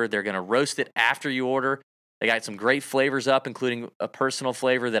you order. They're going to roast it after you order. They got some great flavors up, including a personal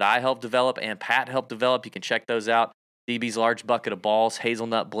flavor that I helped develop and Pat helped develop. You can check those out. DB's Large Bucket of Balls,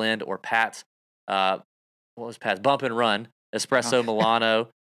 Hazelnut Blend, or Pat's, Bump and Run, Espresso Milano.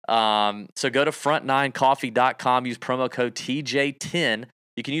 So go to front9coffee.com, use promo code TJ10.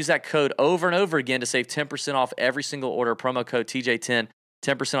 You can use that code over and over again to save 10% off every single order. Promo code TJ10,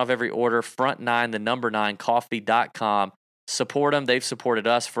 10% off every order. Front9, the number 9, coffee.com. Support them. They've supported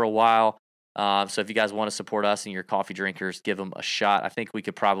us for a while. So if you guys want to support us and your coffee drinkers, give them a shot. I think we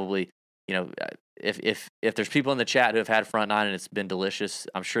could probably, if there's people in the chat who have had Front9 and it's been delicious,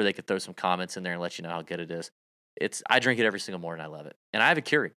 I'm sure they could throw some comments in there and let you know how good it is. I drink it every single morning. I love it. And I have a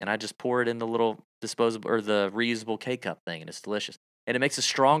Keurig, and I just pour it in the little disposable or the reusable K-cup thing, and it's delicious. And it makes a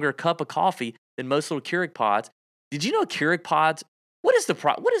stronger cup of coffee than most little Keurig pods. Did you know Keurig pods?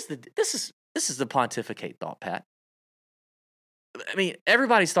 This is the pontificate thought, Pat. I mean,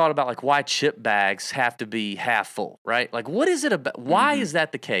 everybody's thought about like why chip bags have to be half full, right? Like, what is it about? Why is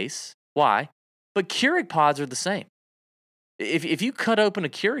that the case? Why? But Keurig pods are the same. If you cut open a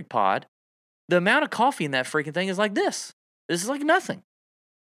Keurig pod, the amount of coffee in that freaking thing is like this. This is like nothing.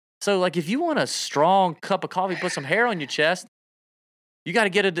 So, like, if you want a strong cup of coffee, put some hair on your chest, you got to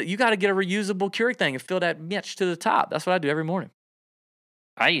get a reusable Keurig thing and fill that mitch to the top. That's what I do every morning.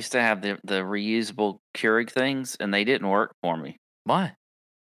 I used to have the reusable Keurig things, and they didn't work for me. Why?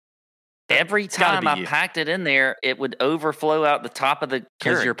 Every time I packed it in there, it would overflow out the top of the Keurig.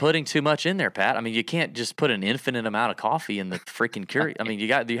 Because you're putting too much in there, Pat. I mean, you can't just put an infinite amount of coffee in the freaking Keurig. I mean,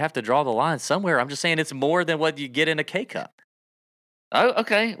 you have to draw the line somewhere. I'm just saying it's more than what you get in a K-cup. Oh,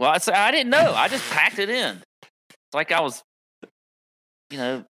 okay. Well, I didn't know. I just packed it in. It's like I was,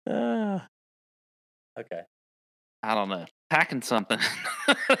 Okay. I don't know. Packing something.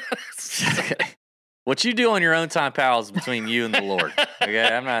 Okay. What you do on your own time, pal, is between you and the Lord. Okay,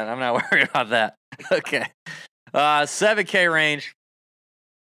 I'm not worried about that. Okay, 7K range.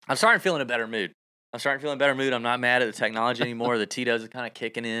 I'm starting to feel in a better mood. I'm not mad at the technology anymore. The Tito's are kind of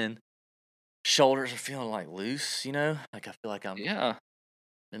kicking in. Shoulders are feeling like loose. Like I feel like I'm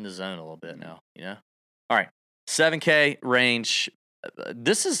in the zone a little bit now. All right, 7K range.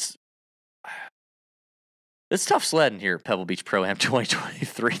 It's tough sledding here at Pebble Beach Pro-Am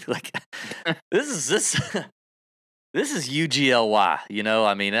 2023. Like, this is UGLY.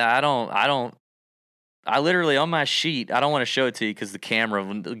 I mean, I literally on my sheet, I don't want to show it to you because the camera,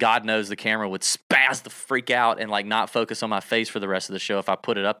 God knows the camera would spaz the freak out and like not focus on my face for the rest of the show if I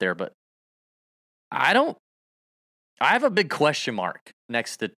put it up there. But I have a big question mark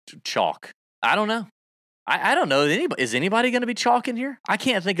next to chalk. I don't know. I don't know. Is anybody going to be chalk in here? I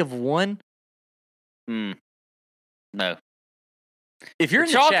can't think of one. No. If you're in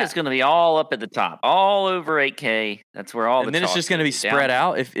the chalk chat, is going to be all up at the top, all over 8K. That's where all the. And then it's just going to be spread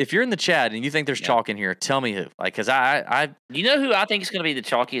out. If you're in the chat and you think there's chalk in here, tell me who. Like, because I. You know who I think is going to be the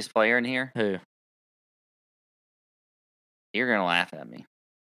chalkiest player in here? Who? You're going to laugh at me.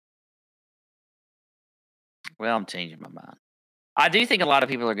 Well, I'm changing my mind. I do think a lot of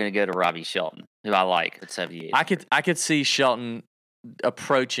people are going to go to Robbie Shelton, who I like at 78. I could see Shelton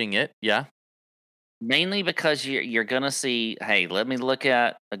approaching it. Yeah. Mainly because you're going to see, hey, let me look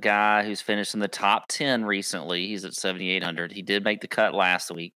at a guy who's finished in the top 10 recently. He's at 7,800. He did make the cut last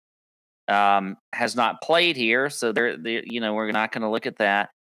week. Has not played here, so we're not going to look at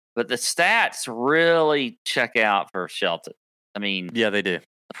that. But the stats really check out for Shelton. I mean, yeah, they do.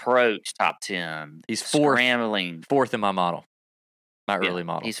 Approach top 10. He's fourth in my model, my early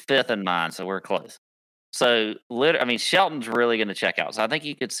model. He's fifth in mine, so we're close. So, Shelton's really going to check out. So I think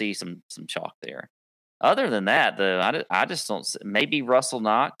you could see some chalk there. Other than that, though, I just don't. Maybe Russell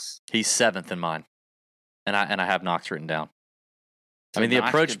Knox. He's seventh in mine, and I have Knox written down. So I mean, the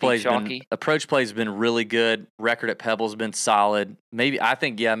approach play's been really good. Record at Pebble's been solid. Maybe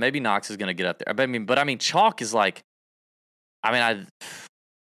Knox is going to get up there. But I mean, chalk is like. I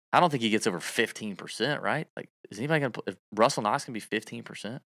don't think he gets over 15%, right? Like, is anybody going to? If Russell Knox can be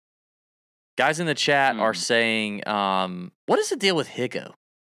 15%. Guys in the chat are saying, "What is the deal with Higo?"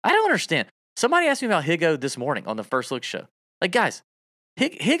 I don't understand. Somebody asked me about Higo this morning on the First Look show. Like, guys,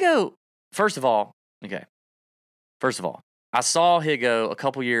 Higo, first of all, I saw Higo a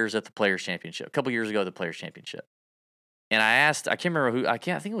couple years at the Players' Championship, a couple years ago at the Players' Championship. And I asked, I can't remember who, I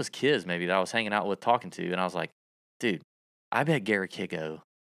think it was Kiz maybe that I was hanging out with talking to. And I was like, dude, I bet Garrick Higo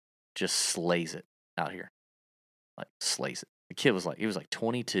just slays it out here. Like, slays it. The kid was like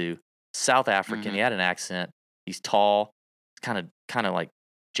 22, South African. Mm-hmm. He had an accent. He's tall, kind of like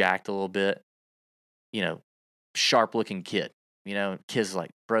jacked a little bit, sharp looking kid. Kid's like,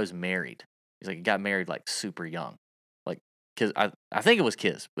 bro's married. He's like, he got married like super young. Like, cause I think it was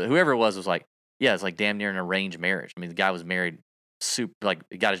Kiz, but whoever it was like, yeah, it's like damn near an arranged marriage. I mean, the guy was married he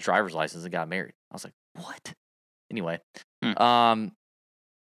got his driver's license and got married. I was like, what? Anyway, that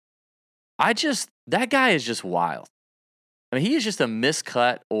guy is just wild. I mean, he is just a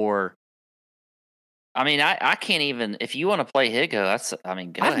miscut or. I mean, I can't even. If you want to play Higo,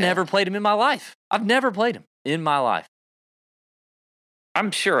 I've never played him in my life. I've never played him in my life.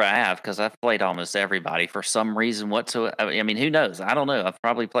 I'm sure I have because I've played almost everybody for some reason whatsoever. I mean, who knows? I don't know. I've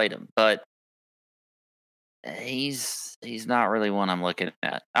probably played him, but he's not really one I'm looking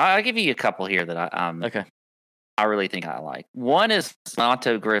at. I'll give you a couple here that okay. I really think I like. One is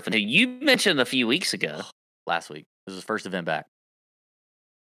Santo Griffin, who you mentioned a few weeks ago. last week. It was his first event back.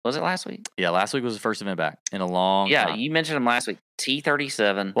 Was it last week? Yeah, last week was his first event back in a long time. Yeah, you mentioned him last week.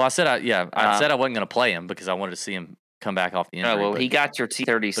 T37. Well, I said I said I wasn't going to play him because I wanted to see him come back off the injury. Oh, well, he got your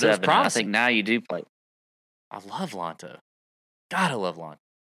T37. I think now you do play. I love Lanto. God, I love Lanto.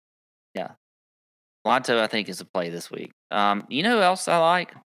 Yeah. Lanto, I think, is a play this week. You know who else I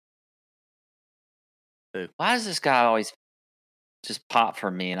like? Who? Why does this guy always just pop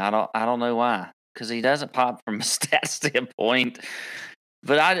for me? And I don't know why. Because he doesn't pop from a stat standpoint.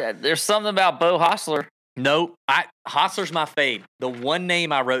 But there's something about Beau Hossler. Nope. Hossler's my fade. The one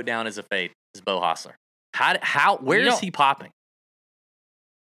name I wrote down as a fade is Beau Hossler. Where is he popping?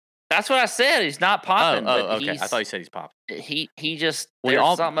 That's what I said. He's not popping. Okay. I thought you said he's popping. He just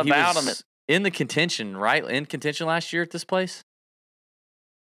there's something about him. In the contention, right? In contention last year at this place.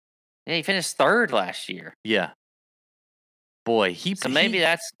 Yeah, he finished third last year. Yeah. Boy,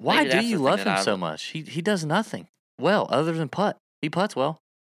 why do you love him so much? He does nothing well other than putt. He putts well.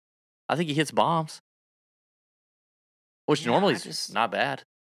 I think he hits bombs, which normally is not bad.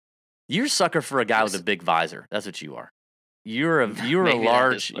 You're a sucker for a guy with a big visor. That's what you are. You're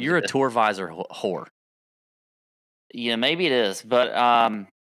a tour visor whore. Yeah, maybe it is, but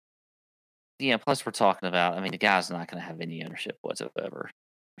plus we're talking about. I mean, the guy's not going to have any ownership whatsoever.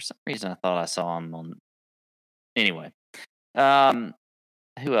 For some reason, I thought I saw him on. Anyway,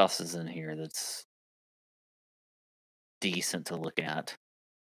 who else is in here that's decent to look at?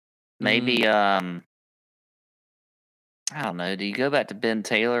 Maybe I don't know. Do you go back to Ben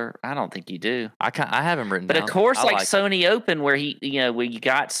Taylor? I don't think you do. I have him written down. But of course, Sony Open, where where you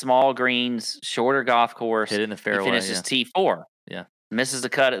got small greens, shorter golf course, hit in the fairway, he finishes T4. Yeah, misses the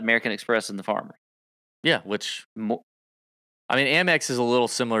cut at American Express and the Farmers. Yeah, which I mean, Amex is a little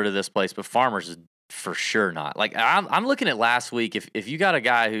similar to this place, but Farmers is for sure not. Like I'm looking at last week. If you got a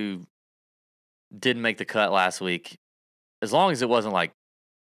guy who didn't make the cut last week, as long as it wasn't like,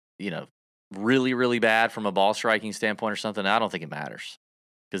 really, really bad from a ball striking standpoint or something, I don't think it matters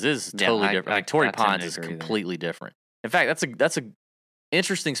because this is totally different. Like Torrey Pines is completely different. In fact, that's a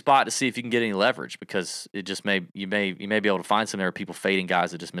interesting spot to see if you can get any leverage because it just you may be able to find some there are people fading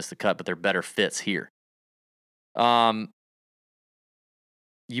guys that just missed the cut, but they're better fits here. You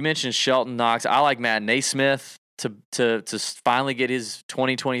mentioned Shelton Knox. I like Matt Naismith to finally get his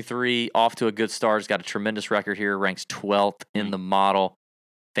 2023 off to a good start. He's got a tremendous record here. Ranks 12th in the model.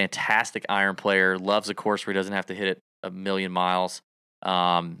 Fantastic iron player. Loves a course where he doesn't have to hit it a million miles.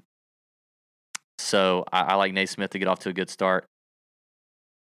 So I like Naismith to get off to a good start.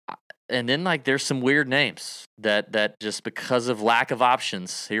 And then there's some weird names that just because of lack of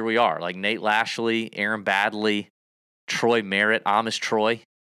options, here we are. Like Nate Lashley, Aaron Baddeley, Troy Merritt, Amish Troy,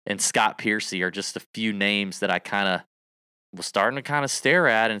 and Scott Piercy are just a few names that I kind of was starting to stare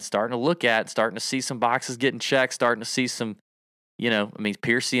at and starting to look at, starting to see some boxes getting checked, starting to see some,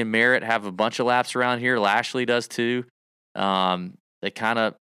 Piercy and Merritt have a bunch of laps around here. Lashley does too. They kind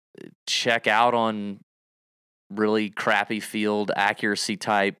of check out on really crappy field accuracy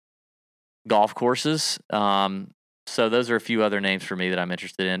type golf courses. So those are a few other names for me that I'm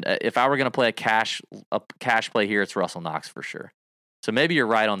interested in. If I were going to play a cash play here, it's Russell Knox for sure. So maybe you're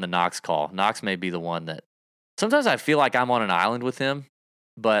right on the Knox call. Knox may be the one that sometimes I feel like I'm on an island with him,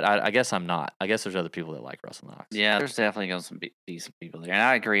 but I guess I'm not. I guess there's other people that like Russell Knox. Yeah, there's definitely going to be some people there. And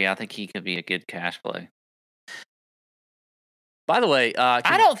I agree. I think he could be a good cash play. By the way,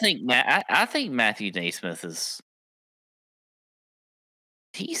 I think Matthew Naismith is.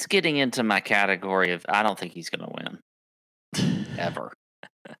 He's getting into my category of I don't think he's going to win ever.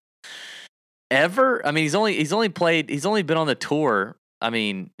 Ever? I mean, he's only been on the tour. I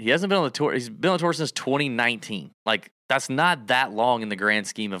mean, he hasn't been on the tour. He's been on the tour since 2019. Like that's not that long in the grand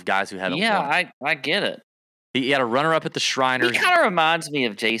scheme of guys who haven't. Yeah, I get it. He had a runner-up at the Shriners. He kind of reminds me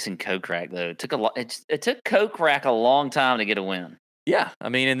of Jason Kokrak, though. It took Kokrak a long time to get a win. Yeah, I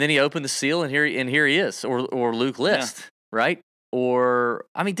mean, and then he opened the seal, and here he is, or Luke List, right? Or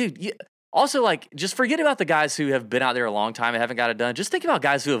I mean, dude. Also, just forget about the guys who have been out there a long time and haven't got it done. Just think about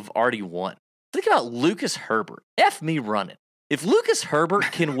guys who have already won. Think about Lucas Herbert. F me running. If Lucas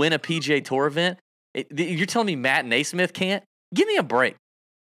Herbert can win a PGA Tour event, you're telling me Matt Naismith can't? Give me a break.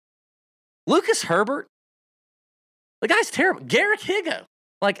 Lucas Herbert. The guy's terrible. Garrick Higgo.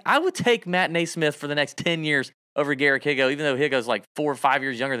 I would take Matt Naismith for the next 10 years over Garrick Higgo, even though Higgo's 4 or 5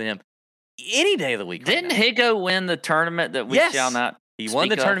 years younger than him. Any day of the week. Didn't Higgo win the tournament that we shall not He won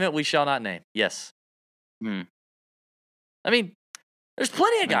the tournament we shall not name. Yes. I mean, there's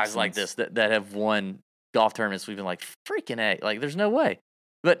plenty of guys like this that have won golf tournaments. We've been freaking A. There's no way.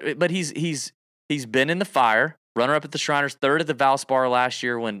 But he's been in the fire. runner-up at the Shriners, third at the Valspar last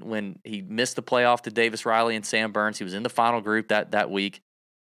year when he missed the playoff to Davis Riley and Sam Burns. He was in the final group that week.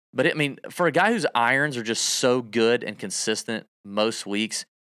 But, I mean, for a guy whose irons are just so good and consistent most weeks,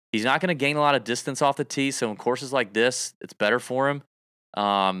 he's not going to gain a lot of distance off the tee. So in courses like this, it's better for him.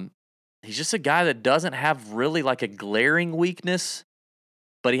 He's just a guy that doesn't have really like a glaring weakness,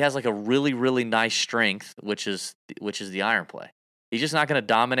 but he has like a really, really nice strength, which is the iron play. He's just not going to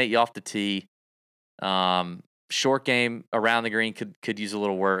dominate you off the tee. Short game around the green could use a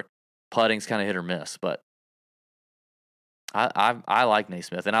little work. Putting's kind of hit or miss, but I like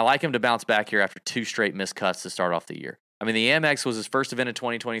Naismith, and I like him to bounce back here after 2 straight missed cuts to start off the year. I mean, the Amex was his first event in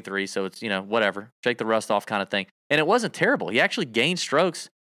 2023, so it's, whatever, shake the rust off kind of thing. And it wasn't terrible. He actually gained strokes.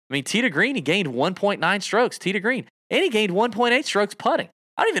 I mean, tee to green, he gained 1.9 strokes, tee to green, and he gained 1.8 strokes putting.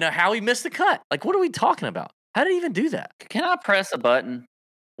 I don't even know how he missed the cut. Like, what are we talking about? How did he even do that? Can I press a button?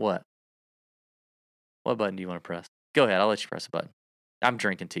 What? What button do you want to press? Go ahead. I'll let you press a button. I'm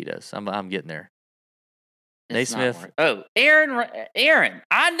drinking Tito's. I'm getting there. Naismith. Oh, Aaron.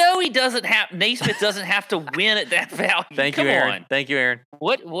 I know he doesn't have Naismith doesn't have to win at that value. Thank you, Aaron. Thank you, Aaron.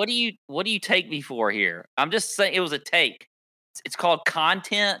 What do you take me for here? I'm just saying it was a take. It's called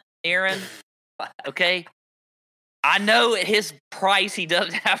content, Aaron. Okay. I know at his price he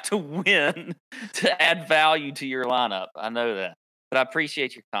doesn't have to win to add value to your lineup. I know that, but I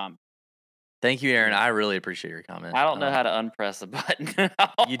appreciate your comment. Thank you, Aaron. I really appreciate your comment. I don't know how to unpress a button.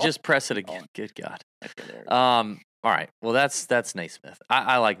 You just press it again. Good God. All right. Well, that's Naismith.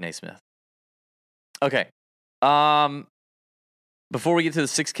 I like Naismith. Okay. Before we get to the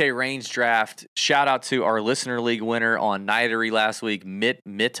 6K range draft, shout out to our listener league winner on Nightery last week,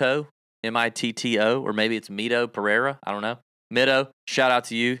 Mitto, Mitto, or maybe it's Mito Pereira. I don't know. Mitto, shout out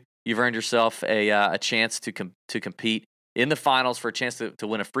to you. You've earned yourself a chance to compete in the finals for a chance to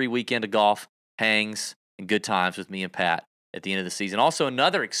win a free weekend of golf, hangs, and good times with me and Pat at the end of the season. Also,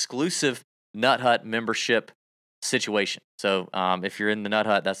 another exclusive Nut Hut membership situation. So if you're in the Nut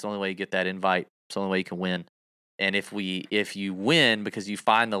Hut, that's the only way you get that invite. It's the only way you can win. And if you win because you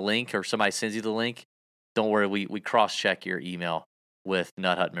find the link or somebody sends you the link, don't worry, we cross-check your email with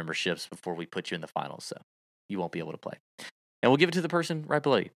Nut Hut memberships before we put you in the finals, so you won't be able to play. And we'll give it to the person right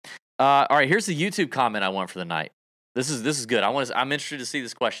below you. All right, here's the YouTube comment I want for the night. This is good. I'm interested to see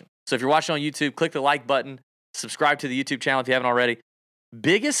this question. So if you're watching on YouTube, click the like button, subscribe to the YouTube channel if you haven't already.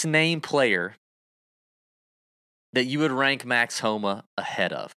 Biggest name player that you would rank Max Homa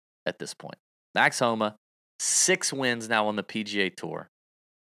ahead of at this point. Max Homa, 6 wins now on the PGA Tour.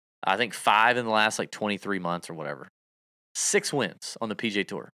 I think 5 in the last 23 months or whatever. 6 wins on the PGA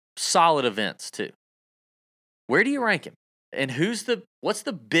Tour. Solid events too. Where do you rank him? And what's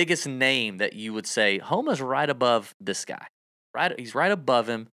the biggest name that you would say Homa's right above this guy? He's right above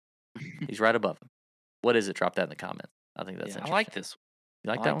him. He's right above him. What is it? Drop that in the comments. I think that's interesting. I like this. You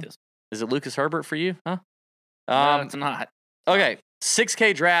like that one? Is it Lucas Herbert for you? Huh? No, it's not. Okay,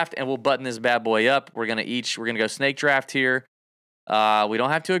 6K draft, and we'll button this bad boy up. We're gonna go snake draft here. We don't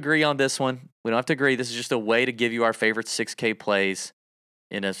have to agree on this one. We don't have to agree. This is just a way to give you our favorite 6K plays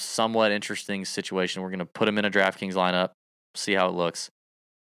in a somewhat interesting situation. We're gonna put them in a DraftKings lineup, see how it looks.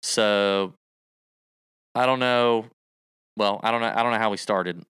 So I don't know. Well, I don't know how we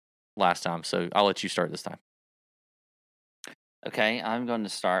started last time. So I'll let you start this time. Okay, I'm going to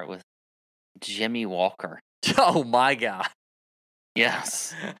start with Jimmy Walker. Oh my God.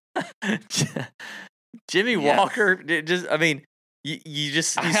 Yes. Jimmy Walker. You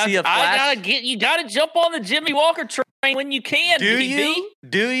see a flash. You gotta jump on the Jimmy Walker train when you can.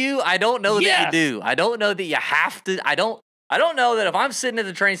 Do you? I don't know that you do. I don't know that you have to. I don't know that if I'm sitting at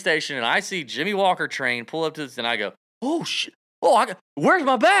the train station and I see Jimmy Walker train pull up to this and I go, oh shit. Oh, where's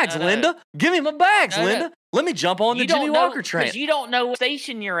my bags, Linda? Give me my bags, Linda. Let me jump on the Jimmy Walker train. Because you don't know what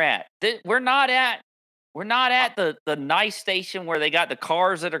station you're at. We're not at the nice station where they got the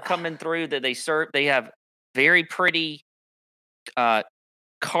cars that are coming through that they serve. They have very pretty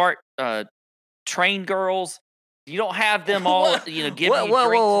train girls. You don't have them all, giving you drinks and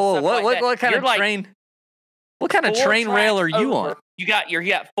stuff like that. What kind of train? What kind of train rail are you on? You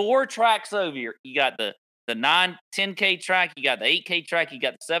got 4 tracks over here. You got the 10K track, you got the 8K track, you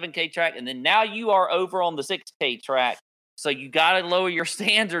got the 7K track, and then now you are over on the 6K track. So you got to lower your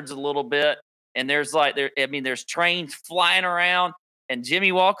standards a little bit. And there's trains flying around, and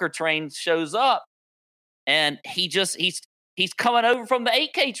Jimmy Walker train shows up, and he's coming over from the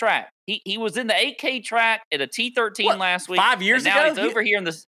 8K track. He was in the 8K track at a T13 last week. 5 years ago, now he's over here in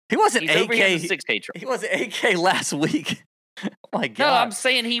the. He wasn't 8K. Over here in the 6K track. He wasn't 8K last week. Oh my God! No, I'm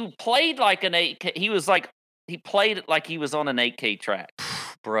saying he played like an 8K. He played it like he was on an 8K track,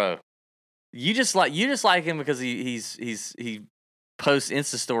 bro. You just like him because he posts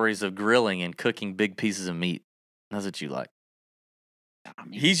Insta stories of grilling and cooking big pieces of meat. That's what you like. I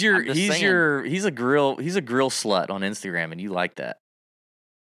mean, he's a grill slut on Instagram, and you like that.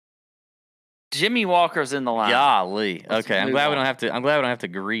 Jimmie Walker's in the line. Golly. Okay, I'm glad we don't have to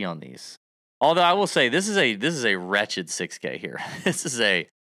agree on these. Although I will say this is a wretched 6K here.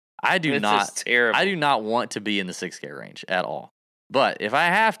 I do not want to be in the 6K range at all. But if I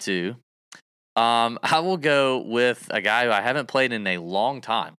have to, I will go with a guy who I haven't played in a long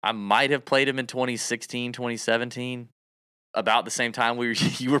time. I might have played him in 2016, 2017, about the same time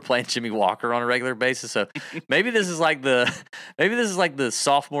you were playing Jimmie Walker on a regular basis. So maybe this is like the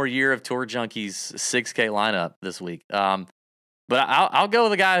sophomore year of Tour Junkies 6K lineup this week. But I'll go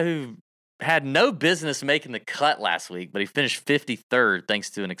with a guy who had no business making the cut last week, but he finished 53rd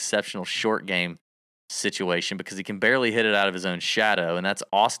thanks to an exceptional short game situation because he can barely hit it out of his own shadow, and that's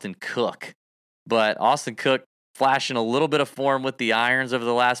Austin Cook. But Austin Cook flashing a little bit of form with the irons over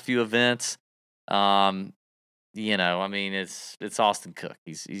the last few events. It's Austin Cook.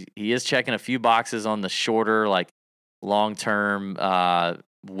 He is checking a few boxes on the shorter, like long-term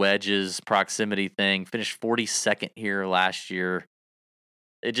wedges proximity thing. Finished 42nd here last year.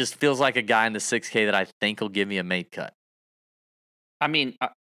 It just feels like a guy in the 6K that I think will give me a mate cut. I mean,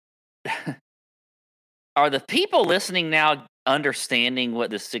 are the people listening now understanding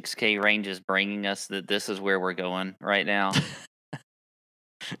what the 6K range is bringing us, that this is where we're going right now?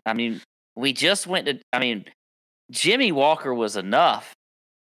 I mean, we just went to, Jimmie Walker was enough.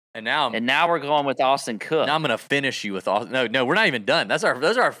 And now we're going with Austin Cook. Now I'm going to finish you with Austin. No, we're not even done. Those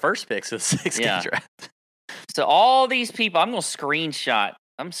are our first picks of the 6K draft. So all these people, I'm going to screenshot.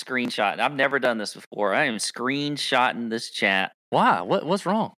 I'm screenshotting. I've never done this before. I am screenshotting this chat. Why? What's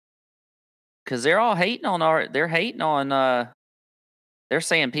wrong? Because they're all hating on they're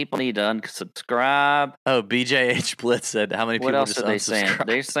saying people need to unsubscribe. Oh, BJH Blitz said how many people just unsubscribe? What else are they saying?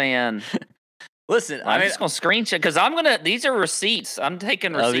 They're saying... Listen, I'm just going to screenshot because these are receipts. I'm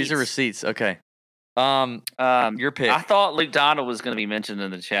taking receipts. Oh, these are receipts. Okay. Your pick. I thought Luke Donald was going to be mentioned in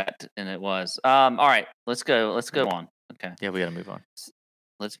the chat, and it was. All right, let's go on. Okay. Yeah, we got to move on.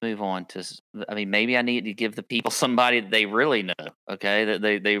 Let's move on to. Maybe I need to give the people somebody that they really know. Okay, that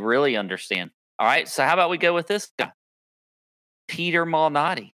they really understand. All right. So how about we go with this guy, Peter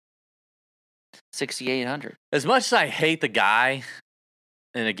Malnati, 6,800. As much as I hate the guy,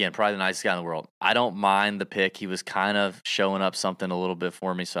 and again, probably the nicest guy in the world, I don't mind the pick. He was kind of showing up something a little bit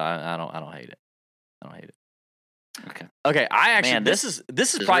for me, so I don't hate it. I don't hate it. Okay. I actually this is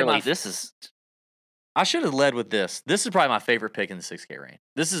probably I should have led with this. This is probably my favorite pick in the 6K range.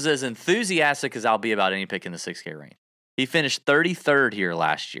 This is as enthusiastic as I'll be about any pick in the 6K range. He finished 33rd here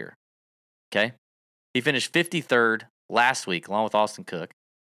last year. Okay? He finished 53rd last week, along with Austin Cook.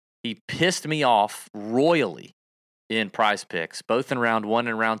 He pissed me off royally in prize picks, both in round 1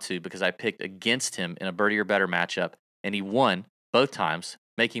 and round 2, because I picked against him in a birdie or better matchup, and he won both times,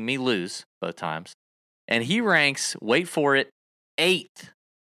 making me lose both times. And he ranks, wait for it, 8th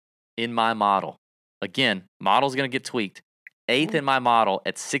in my model. Again, model's going to get tweaked. 8th in my model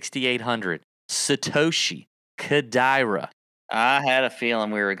at 6,800. Satoshi Kodaira. I had a feeling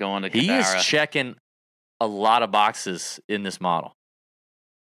we were going to Kodaira. He is checking a lot of boxes in this model.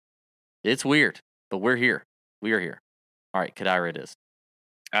 It's weird, but we're here. We are here. All right, Kodaira it is.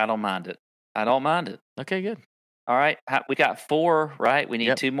 I don't mind it. Okay, good. All right, we got 4, right? We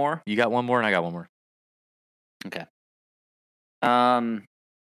need 2 more. You got 1 more, and I got 1 more. Okay. Man,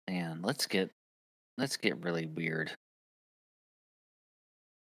 let's get really weird.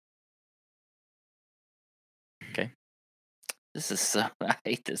 Okay. This is so. I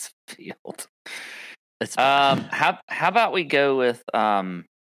hate this field. How about we go with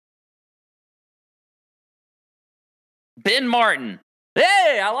Ben Martin.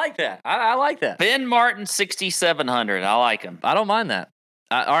 Hey, I like that. I like that. Ben Martin, 6,700. I like him. I don't mind that.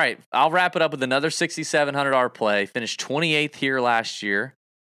 All right, I'll wrap it up with another $6,700 play. Finished 28th here last year,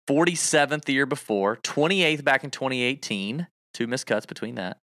 47th the year before, 28th back in 2018. 2 missed cuts between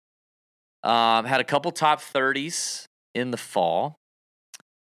that. Had a couple top 30s in the fall.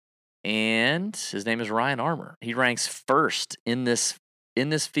 And his name is Ryan Armour. He ranks first in this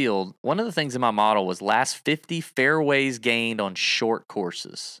field. One of the things in my model was last 50 fairways gained on short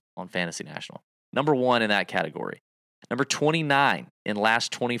courses on Fantasy National. Number 1 in that category. Number 29 in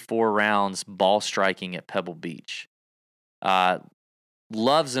last 24 rounds ball striking at Pebble Beach.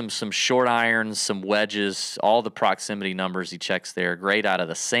 Loves him some short irons, some wedges, all the proximity numbers he checks there. Great out of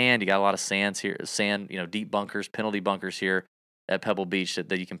the sand. You got a lot of sands here, deep bunkers, penalty bunkers here at Pebble Beach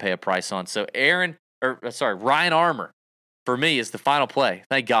that you can pay a price on. So Ryan Armour for me is the final play.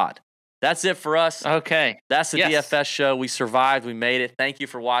 Thank God. That's it for us. Okay. That's the DFS show. We survived. We made it. Thank you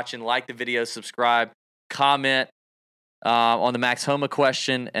for watching. Like the video, subscribe, comment on the Max Homa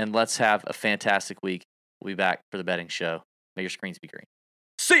question, and let's have a fantastic week. We'll be back for the betting show. May your screens be green.